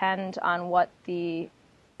depend on what the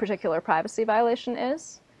particular privacy violation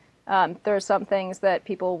is. There are some things that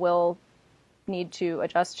people will need to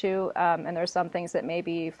adjust to, and there are some things that may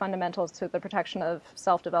be fundamental to the protection of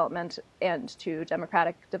self-development and to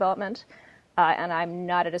democratic development. And I'm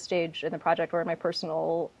not at a stage in the project or in my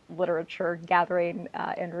personal literature gathering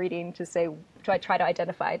and reading to try to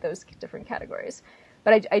identify those different categories.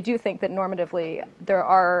 But I do think that normatively there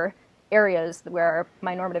are areas where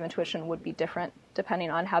my normative intuition would be different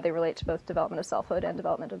depending on how they relate to both development of selfhood and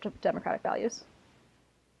development of democratic values.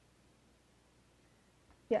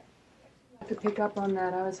 Yeah. To pick up on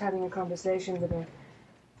that, I was having a conversation with a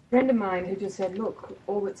friend of mine who just said, look,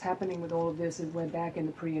 all that's happening with all of this is we're back in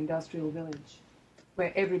the pre-industrial village,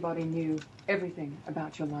 where everybody knew everything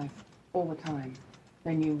about your life all the time.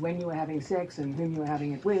 They knew when you were having sex and whom you were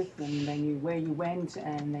having it with, and they knew where you went,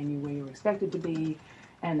 and they knew where you were expected to be,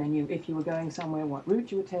 and they knew if you were going somewhere, what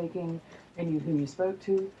route you were taking, they knew whom you spoke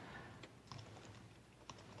to.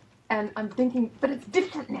 And I'm thinking, but it's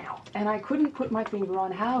different now. And I couldn't put my finger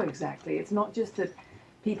on how exactly. It's not just that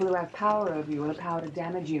people who have power over you or the power to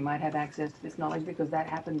damage you might have access to this knowledge, because that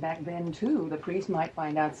happened back then too. The priest might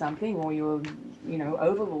find out something, or your,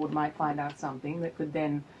 overlord might find out something that could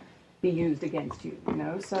then be used against you,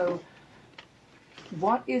 So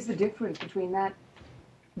what is the difference between that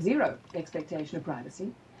zero expectation of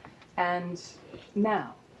privacy and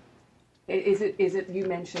now? Is it you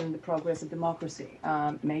mentioned the progress of democracy?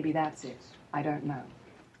 Maybe that's it. I don't know.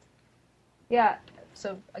 Yeah.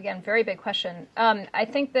 So again, very big question. I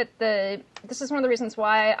think that this is one of the reasons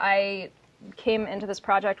why I came into this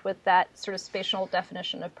project with that sort of spatial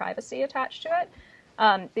definition of privacy attached to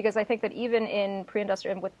it, because I think that even in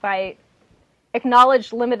pre-industrial, with my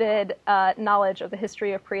acknowledged limited knowledge of the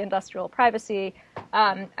history of pre-industrial privacy,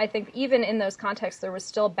 I think even in those contexts there was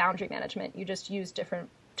still boundary management. You just used different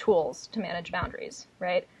tools to manage boundaries,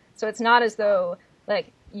 right? So it's not as though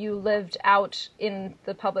you lived out in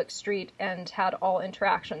the public street and had all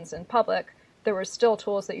interactions in public. There were still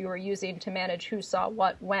tools that you were using to manage who saw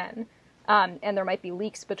what when. And there might be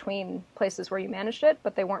leaks between places where you managed it,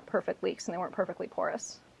 but they weren't perfect leaks and they weren't perfectly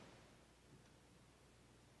porous.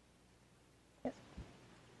 Yes.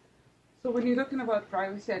 So when you're talking about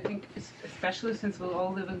privacy, I think especially since we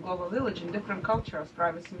all live in global village, in different cultures,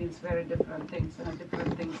 privacy means very different things, and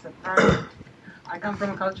different things are private. I come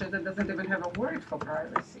from a culture that doesn't even have a word for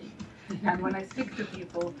privacy. And when I speak to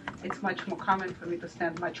people, it's much more common for me to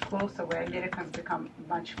stand much closer, where Americans become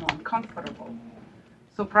much more uncomfortable.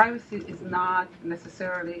 So privacy is not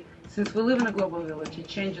necessarily, since we live in a global village, it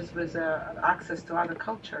changes with access to other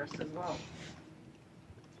cultures as well.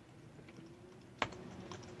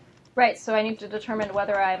 Right, so I need to determine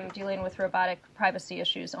whether I'm dealing with robotic privacy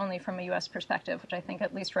issues only from a U.S. perspective, which I think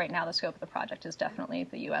at least right now the scope of the project is definitely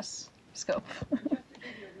the U.S. scope.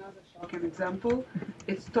 An example,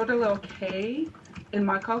 it's totally okay in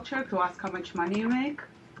my culture to ask how much money you make,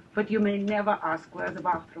 but you may never ask where the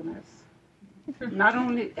bathroom is. Not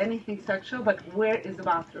only anything sexual, but where is the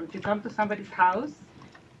bathroom? If you come to somebody's house,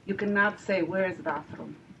 you cannot say, where is the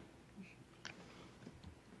bathroom?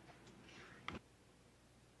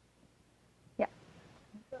 Yeah.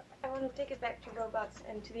 I want to take it back to robots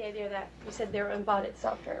and to the idea that you said they're embodied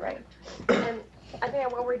software, right? And I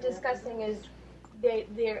think what we're discussing is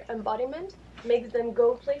their embodiment makes them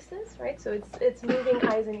go places, right? So it's moving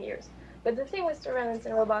eyes and ears. But the thing with surveillance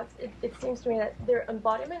and robots, it seems to me that their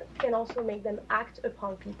embodiment can also make them act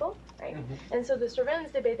upon people, right? And so the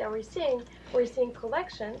surveillance debate that we're seeing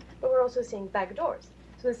collection, but we're also seeing backdoors.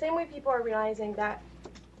 So the same way people are realizing that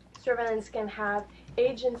surveillance can have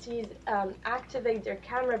agencies activate their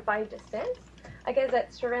camera by distance, I guess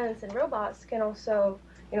that surveillance and robots can also,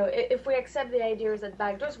 if we accept the ideas that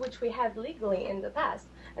backdoors, which we have legally in the past,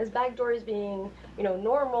 as backdoors being,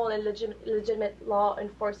 normal and legitimate law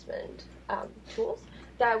enforcement tools,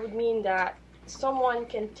 that would mean that someone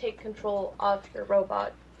can take control of your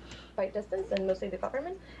robot by distance, and mostly the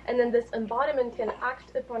government, and then this embodiment can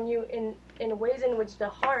act upon you in ways in which the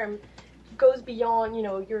harm goes beyond,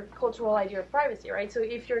 your cultural idea of privacy, right? So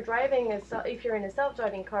if you're if you're in a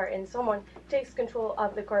self-driving car and someone takes control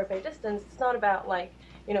of the car by distance, it's not about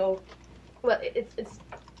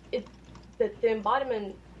the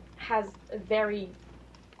embodiment has a very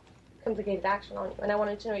complicated action on you. And I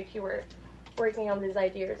wanted to know if you were working on these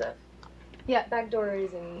ideas of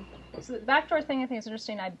backdoors and. So the backdoor thing I think is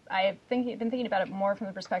interesting. I've been thinking about it more from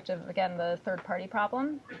the perspective of, again, the third-party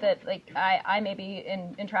problem, that I may be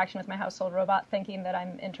in interaction with my household robot thinking that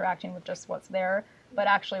I'm interacting with just what's there, but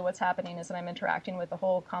actually what's happening is that I'm interacting with the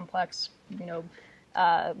whole complex,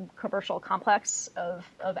 commercial complex of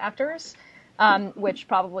actors, which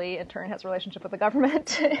probably in turn has a relationship with the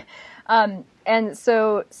government.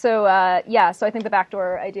 So I think the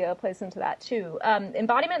backdoor idea plays into that too.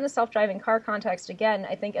 Embodiment in the self-driving car context, again,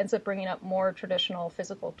 I think ends up bringing up more traditional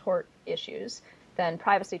physical tort issues than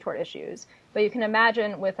privacy tort issues. But you can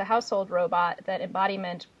imagine with a household robot that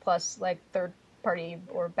embodiment plus third-party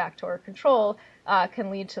or backdoor control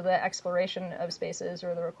can lead to the exploration of spaces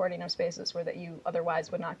or the recording of spaces where that you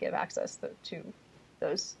otherwise would not give access to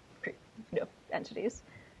those entities.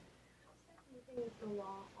 The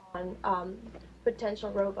law on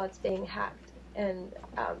potential robots being hacked and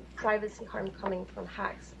privacy harm coming from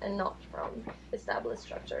hacks and not from established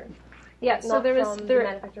structure. Yeah, so there is the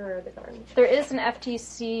manufacturer or the government. There is an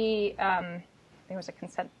FTC, I think it was a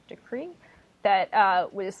consent decree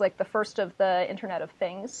that was the first of the Internet of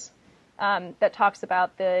Things. That talks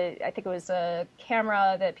about I think it was a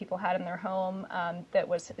camera that people had in their home that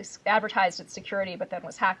was advertised its security, but then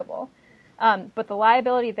was hackable. But the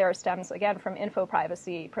liability there stems, again, from info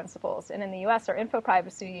privacy principles. And in the U.S., our info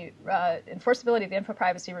privacy, enforceability of the info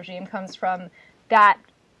privacy regime comes from that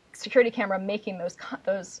security camera making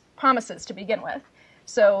those promises to begin with.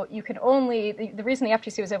 So you can only, the reason the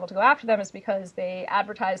FTC was able to go after them is because they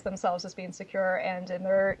advertised themselves as being secure, and in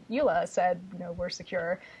their EULA said, we're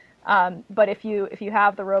secure. But if you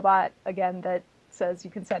have the robot, again, that says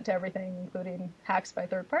you consent to everything, including hacks by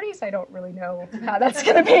third parties, I don't really know how that's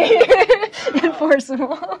going to be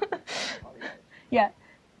enforceable. Yeah.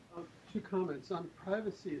 Two comments on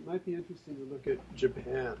privacy. It might be interesting to look at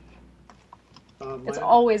Japan. It's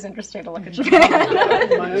always interesting to look at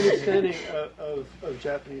Japan. My understanding of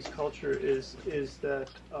Japanese culture is that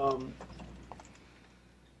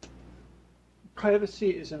privacy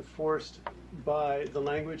is enforced by the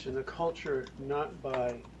language and the culture, not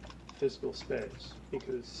by physical space,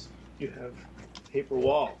 because you have paper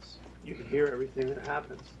walls. You can hear everything that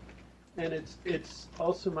happens. And it's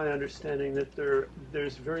also my understanding that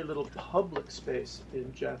there's very little public space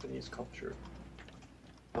in Japanese culture.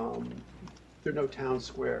 There are no town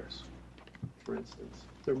squares, for instance.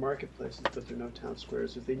 There are marketplaces, but there are no town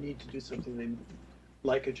squares. If they need to do something,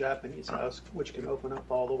 like a Japanese house, which can open up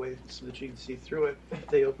all the way so that you can see through it,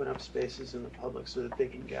 they open up spaces in the public so that they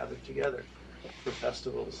can gather together for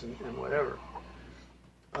festivals and whatever.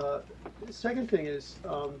 The second thing is,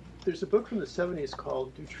 there's a book from the 70s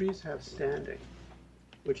called Do Trees Have Standing?,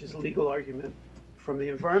 which is a legal argument from the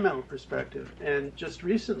environmental perspective. And just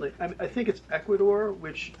recently, I think it's Ecuador,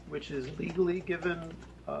 which is legally given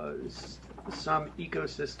some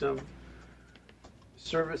ecosystem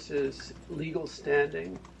services legal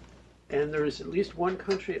standing. And there is at least one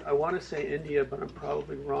country, I want to say India, but I'm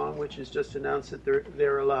probably wrong, which has just announced that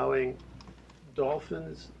they're allowing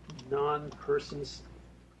dolphins non-person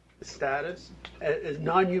status, as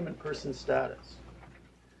non-human person status.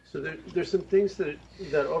 So there's some things that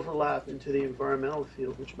overlap into the environmental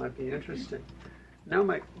field, which might be interesting. Now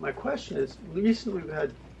my question is, recently we've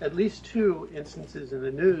had at least 2 instances in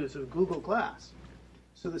the news of Google Glass.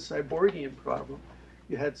 So the cyborgian problem.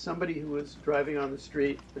 You had somebody who was driving on the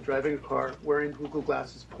street, driving a car, wearing Google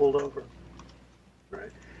glasses, pulled over,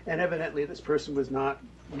 right? And evidently this person was not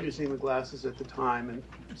using the glasses at the time, and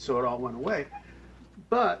so it all went away.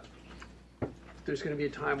 But there's going to be a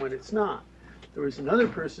time when it's not. There was another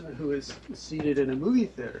person who was seated in a movie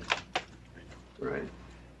theater, right,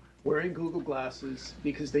 wearing Google glasses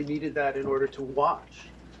because they needed that in order to watch.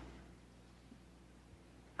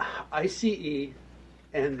 ICE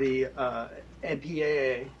and the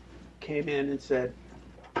MPAA came in and said,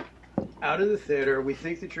 out of the theater, we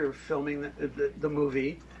think that you're filming the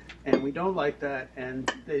movie, and we don't like that,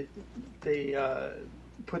 and they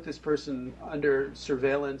put this person under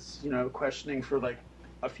surveillance, questioning for like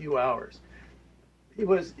a few hours.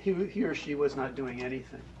 He or she was not doing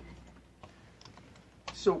anything.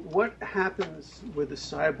 So what happens with the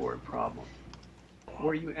cyborg problem,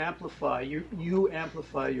 where you amplify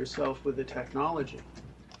yourself with the technology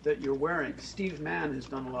that you're wearing? Steve Mann has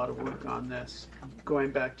done a lot of work on this,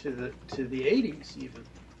 going back to the 80s even,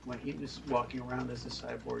 when he was walking around as a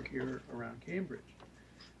cyborg here around Cambridge,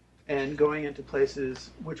 and going into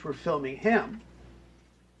places which were filming him.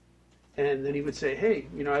 And then he would say, hey,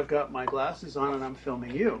 I've got my glasses on and I'm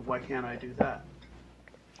filming you. Why can't I do that?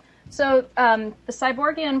 So the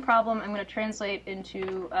cyborgian problem I'm going to translate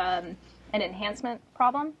into an enhancement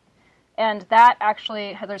problem. And that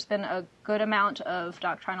actually, there's been a good amount of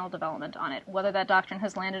doctrinal development on it. Whether that doctrine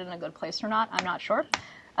has landed in a good place or not, I'm not sure.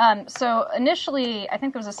 So initially, I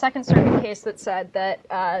think there was a Second Circuit case that said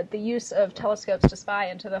that the use of telescopes to spy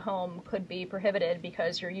into the home could be prohibited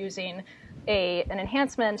because you're using an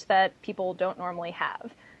enhancement that people don't normally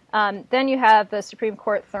have. Then you have the Supreme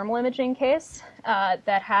Court thermal imaging case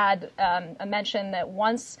that had a mention that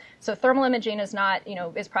so thermal imaging is not,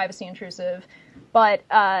 is privacy intrusive, but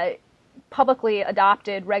publicly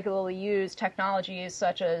adopted, regularly used technologies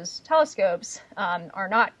such as telescopes are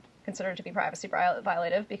not considered to be privacy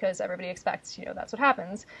violative because everybody expects, that's what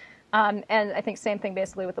happens. And I think same thing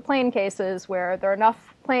basically with the plane cases, where there are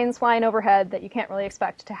enough planes flying overhead that you can't really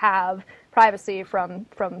expect to have privacy from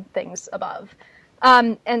things above.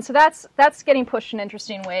 And so that's getting pushed in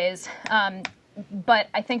interesting ways. But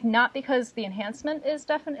I think not because the enhancement is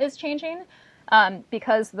changing,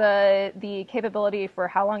 because the capability for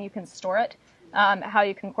how long you can store it, how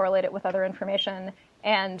you can correlate it with other information,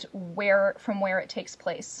 and from where it takes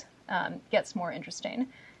place gets more interesting.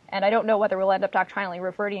 And I don't know whether we'll end up doctrinally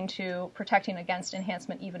reverting to protecting against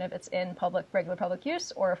enhancement even if it's in regular public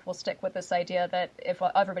use, or if we'll stick with this idea that if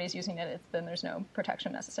everybody's using it, then there's no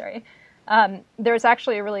protection necessary. There's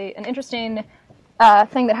actually an interesting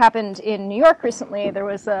thing that happened in New York recently. There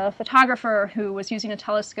was a photographer who was using a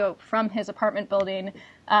telescope from his apartment building,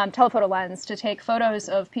 telephoto lens, to take photos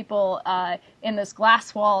of people in this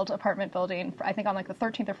glass-walled apartment building, I think on like the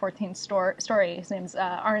 13th or 14th story. His name's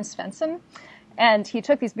Arne Svensson. And he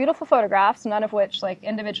took these beautiful photographs, none of which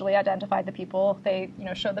individually identified the people. They,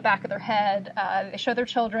 showed the back of their head. They showed their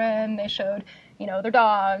children. They showed, their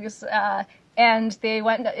dogs. And they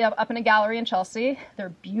went up in a gallery in Chelsea.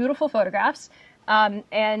 They're beautiful photographs.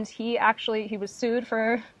 And he was sued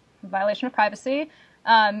for violation of privacy.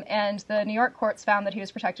 And the New York courts found that he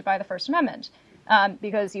was protected by the First Amendment.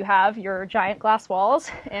 Because you have your giant glass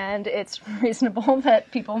walls, and it's reasonable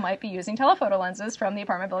that people might be using telephoto lenses from the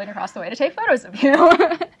apartment building across the way to take photos of you.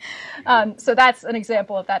 So that's an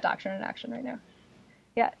example of that doctrine in action right now.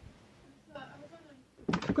 Yeah.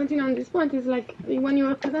 To continue on this point, is when you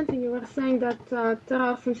were presenting, you were saying that there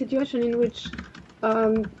are some situations in which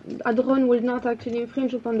a drone will not actually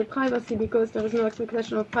infringe upon the privacy because there is no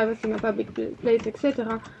expectation of privacy in a public place,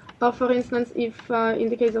 etc. Or, for instance, if in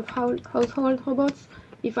the case of household robots,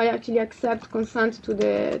 if I actually accept consent to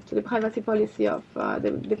the privacy policy of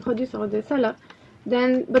the producer or the seller,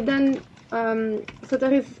 so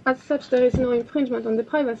there is, as such, there is no infringement on the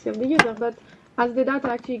privacy of the user. But as the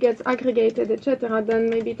data actually gets aggregated, etc.,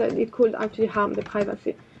 then maybe it could actually harm the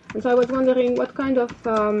privacy. And so I was wondering what kind of,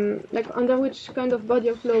 under which kind of body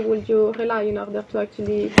of law would you rely in order to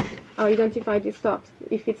actually identify this thought?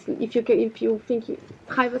 If you think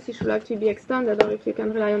privacy should actually be extended, or if you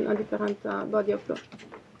can rely on a different body of law.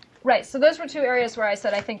 Right. So those were two areas where I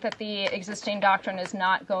said I think that the existing doctrine is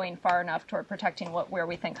not going far enough toward protecting where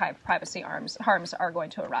we think high privacy harms are going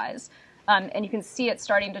to arise. And you can see it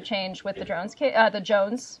starting to change with the Jones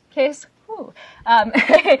case.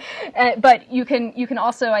 But you can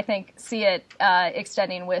also, I think, see it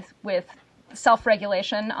extending with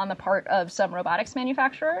self-regulation on the part of some robotics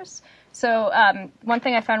manufacturers. So one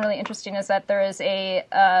thing I found really interesting is that there is a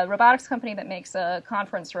robotics company that makes a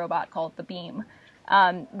conference robot called the Beam,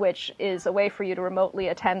 which is a way for you to remotely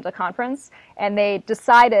attend a conference. And they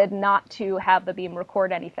decided not to have the Beam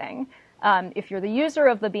record anything. If you're the user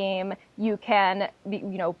of the Beam, you can,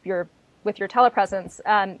 with your telepresence,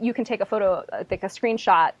 you can take a photo, like a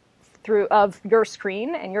screenshot of your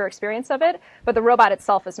screen and your experience of it, but the robot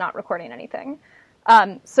itself is not recording anything.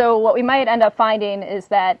 So what we might end up finding is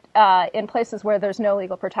that in places where there's no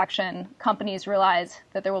legal protection, companies realize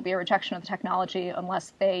that there will be a rejection of the technology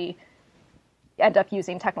unless they end up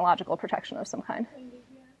using technological protection of some kind.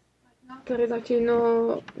 There is actually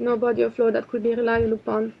no body of law that could be relied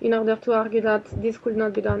upon in order to argue that this could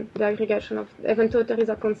not be done. The aggregation of, even though there is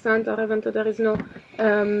a consent or even though there is no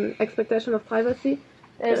expectation of privacy.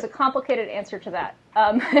 There's a complicated answer to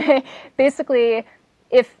that. Basically,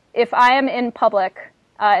 if I am in public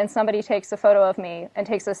and somebody takes a photo of me and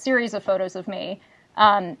takes a series of photos of me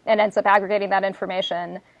and ends up aggregating that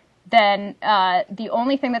information, then the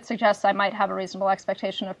only thing that suggests I might have a reasonable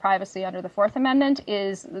expectation of privacy under the Fourth Amendment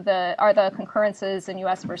are the concurrences in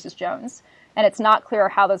U.S. versus Jones. And it's not clear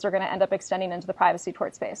how those are going to end up extending into the privacy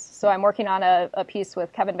tort space. So I'm working on a piece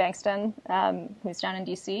with Kevin Bankston, who's down in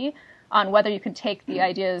D.C., on whether you can take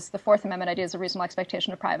the Fourth Amendment ideas of reasonable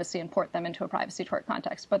expectation of privacy and port them into a privacy tort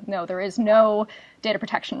context. But no, there is no data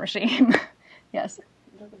protection regime. Yes?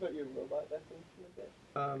 Talk about your robot definition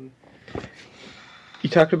a bit. You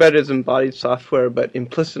talked about it as embodied software, but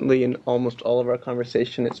implicitly in almost all of our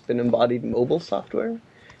conversation, it's been embodied mobile software.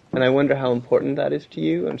 And I wonder how important that is to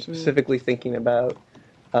you. I'm specifically thinking about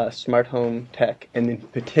smart home tech, and in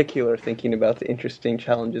particular thinking about the interesting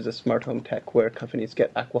challenges of smart home tech where companies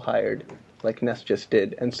get acqui-hired, like Nest just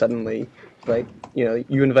did, and suddenly,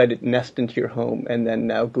 you invited Nest into your home, and then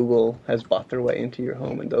now Google has bought their way into your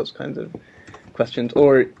home, and those kinds of questions.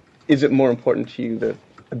 Or is it more important to you, the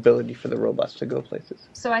ability for the robots to go places?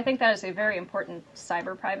 So I think that is a very important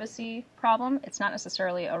cyber privacy problem. It's not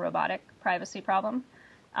necessarily a robotic privacy problem.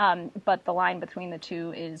 But the line between the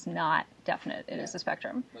two is not definite. It is a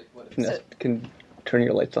spectrum. Like what if Nest can turn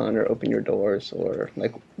your lights on or open your doors, or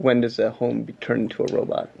when does a home turn into a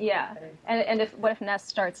robot? Yeah, and what if Nest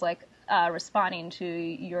starts responding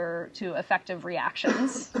to effective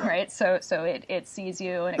reactions, right? So it sees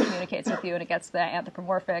you and it communicates with you and it gets the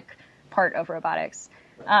anthropomorphic part of robotics.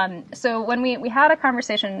 So when we had a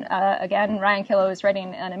conversation, again, Ryan Killow is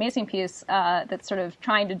writing an amazing piece that's sort of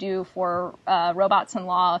trying to do for robots in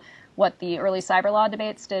law what the early cyber law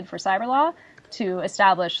debates did for cyber law to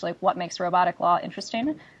establish what makes robotic law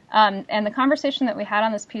interesting. And the conversation that we had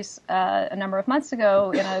on this piece a number of months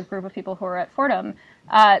ago in a group of people who were at Fordham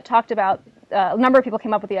talked about, a number of people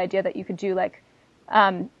came up with the idea that you could do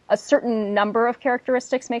a certain number of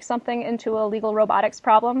characteristics make something into a legal robotics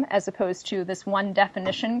problem, as opposed to this one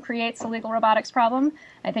definition creates a legal robotics problem.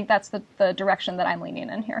 I think that's the direction that I'm leaning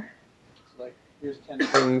in here. So here's 10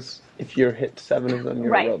 things. If you're hit 7 of them,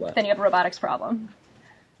 you're right, a robot. Then you have a robotics problem.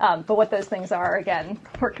 But what those things are, again,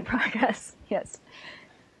 work in progress. Yes.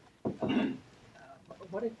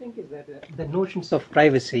 What I think is that the notions of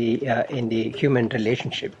privacy in the human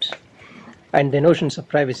relationships and the notions of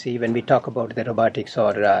privacy when we talk about the robotics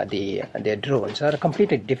or the drones are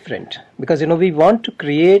completely different, because we want to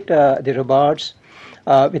create the robots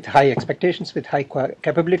with high expectations, with high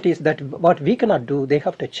capabilities that what we cannot do, they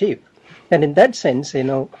have to achieve. And in that sense,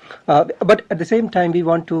 but at the same time, we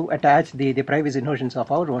want to attach the privacy notions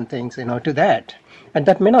of our own things, to that, and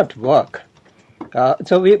that may not work.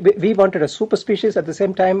 So we wanted a super species at the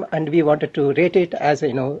same time, and we wanted to rate it as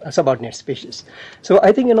a subordinate species. So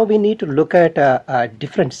I think we need to look at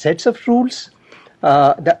different sets of rules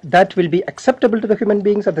that will be acceptable to the human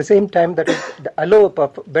beings at the same time that will allow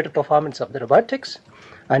better performance of the robotics.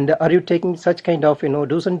 And are you taking such kind of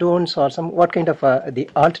do's and don'ts, or what kind of the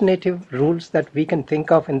alternative rules that we can think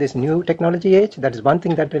of in this new technology age? That is one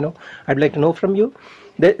thing that I'd like to know from you.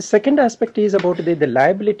 The second aspect is about the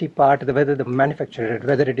liability part, whether the manufacturer,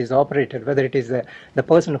 whether it is operator, whether it is the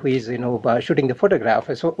person who is shooting the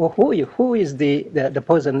photograph. So who is the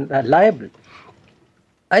person liable?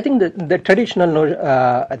 I think the traditional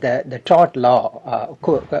the tort law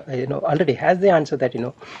already has the answer that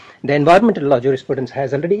the environmental law jurisprudence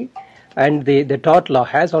has already, and the tort law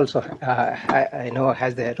has also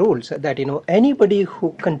has the rules that anybody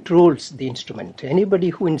who controls the instrument, anybody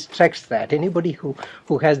who instructs that, anybody who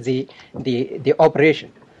has the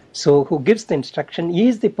operation, so who gives the instruction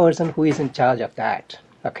is the person who is in charge of that.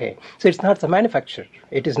 Okay, so it's not the manufacturer,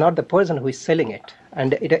 it is not the person who is selling it.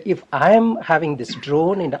 And if I am having this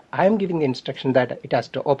drone and I am giving the instruction that it has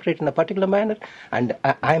to operate in a particular manner, and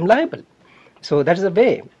I am liable. So that is the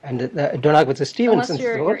way. And Donag with the Stevenson.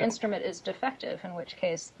 Unless your instrument is defective, in which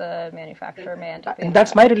case the manufacturer may end up. And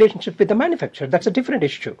that's my relationship with the manufacturer. That's a different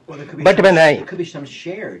issue. Well, there could be it could be some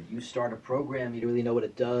shared. You start a program, you don't really know what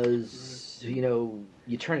it does. You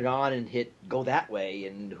turn it on and hit go that way,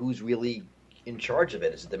 and who's really in charge of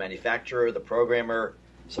it? Is it the manufacturer, the programmer,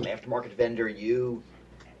 some aftermarket vendor, you?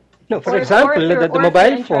 No, for Or example, if you're- the or if you're mobile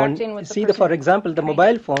interacting phone, with the see, person for example, the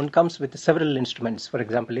mobile phone comes with several instruments. For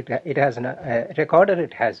example, it has a recorder,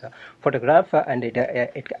 it has a photograph, and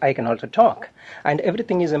I can also talk. And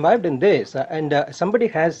everything is imbibed in this. And somebody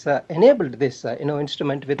has enabled this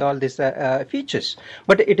instrument with all these features.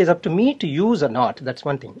 But it is up to me to use or not. That's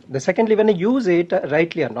one thing. The secondly, when I use it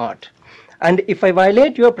rightly or not. And if I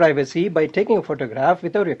violate your privacy by taking a photograph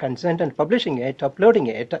without your consent and publishing it, uploading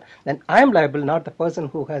it, then I am liable, not the person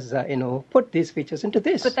who has, put these features into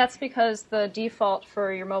this. But that's because the default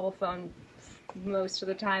for your mobile phone, most of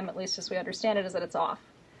the time, at least as we understand it, is that it's off.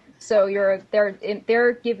 So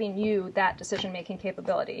they're giving you that decision-making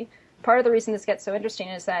capability. Part of the reason this gets so interesting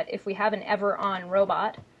is that if we have an ever-on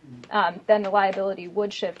robot, then the liability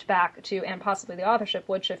would shift back to, and possibly the authorship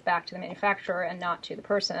would shift back to the manufacturer and not to the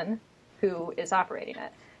person who is operating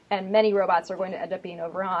it. And many robots are going to end up being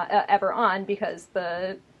ever on because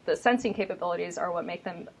the sensing capabilities are what make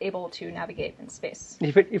them able to navigate in space.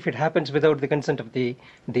 If it happens without the consent of the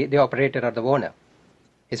operator or the owner,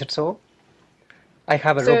 is it so? I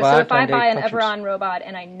have a robot. So if I buy an functions. ever-on robot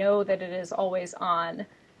and I know that it is always on,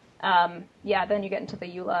 then you get into the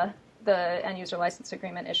EULA, the end-user license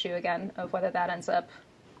agreement issue again, of whether that ends up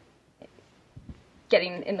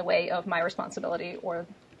getting in the way of my responsibility or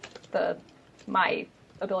my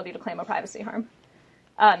ability to claim a privacy harm.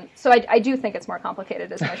 So I do think it's more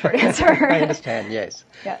complicated, is my short answer. I understand, yes.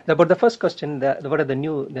 Yeah. But the first question, what are the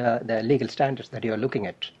new the legal standards that you are looking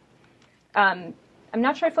at? I'm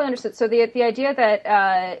not sure I fully understood. So the idea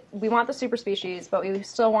that we want the superspecies, but we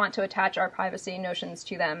still want to attach our privacy notions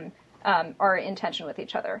to them are in tension with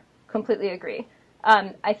each other. Completely agree.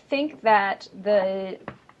 I think that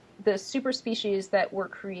the superspecies that we're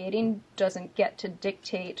creating doesn't get to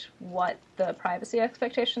dictate what the privacy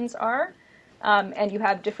expectations are. And you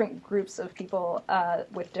have different groups of people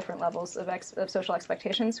with different levels of social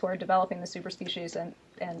expectations who are developing the superspecies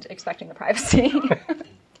and expecting the privacy.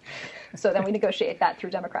 So then we negotiate that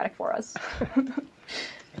through democratic forums.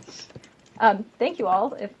 Thank you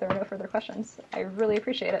all. If there are no further questions, I really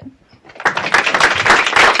appreciate it.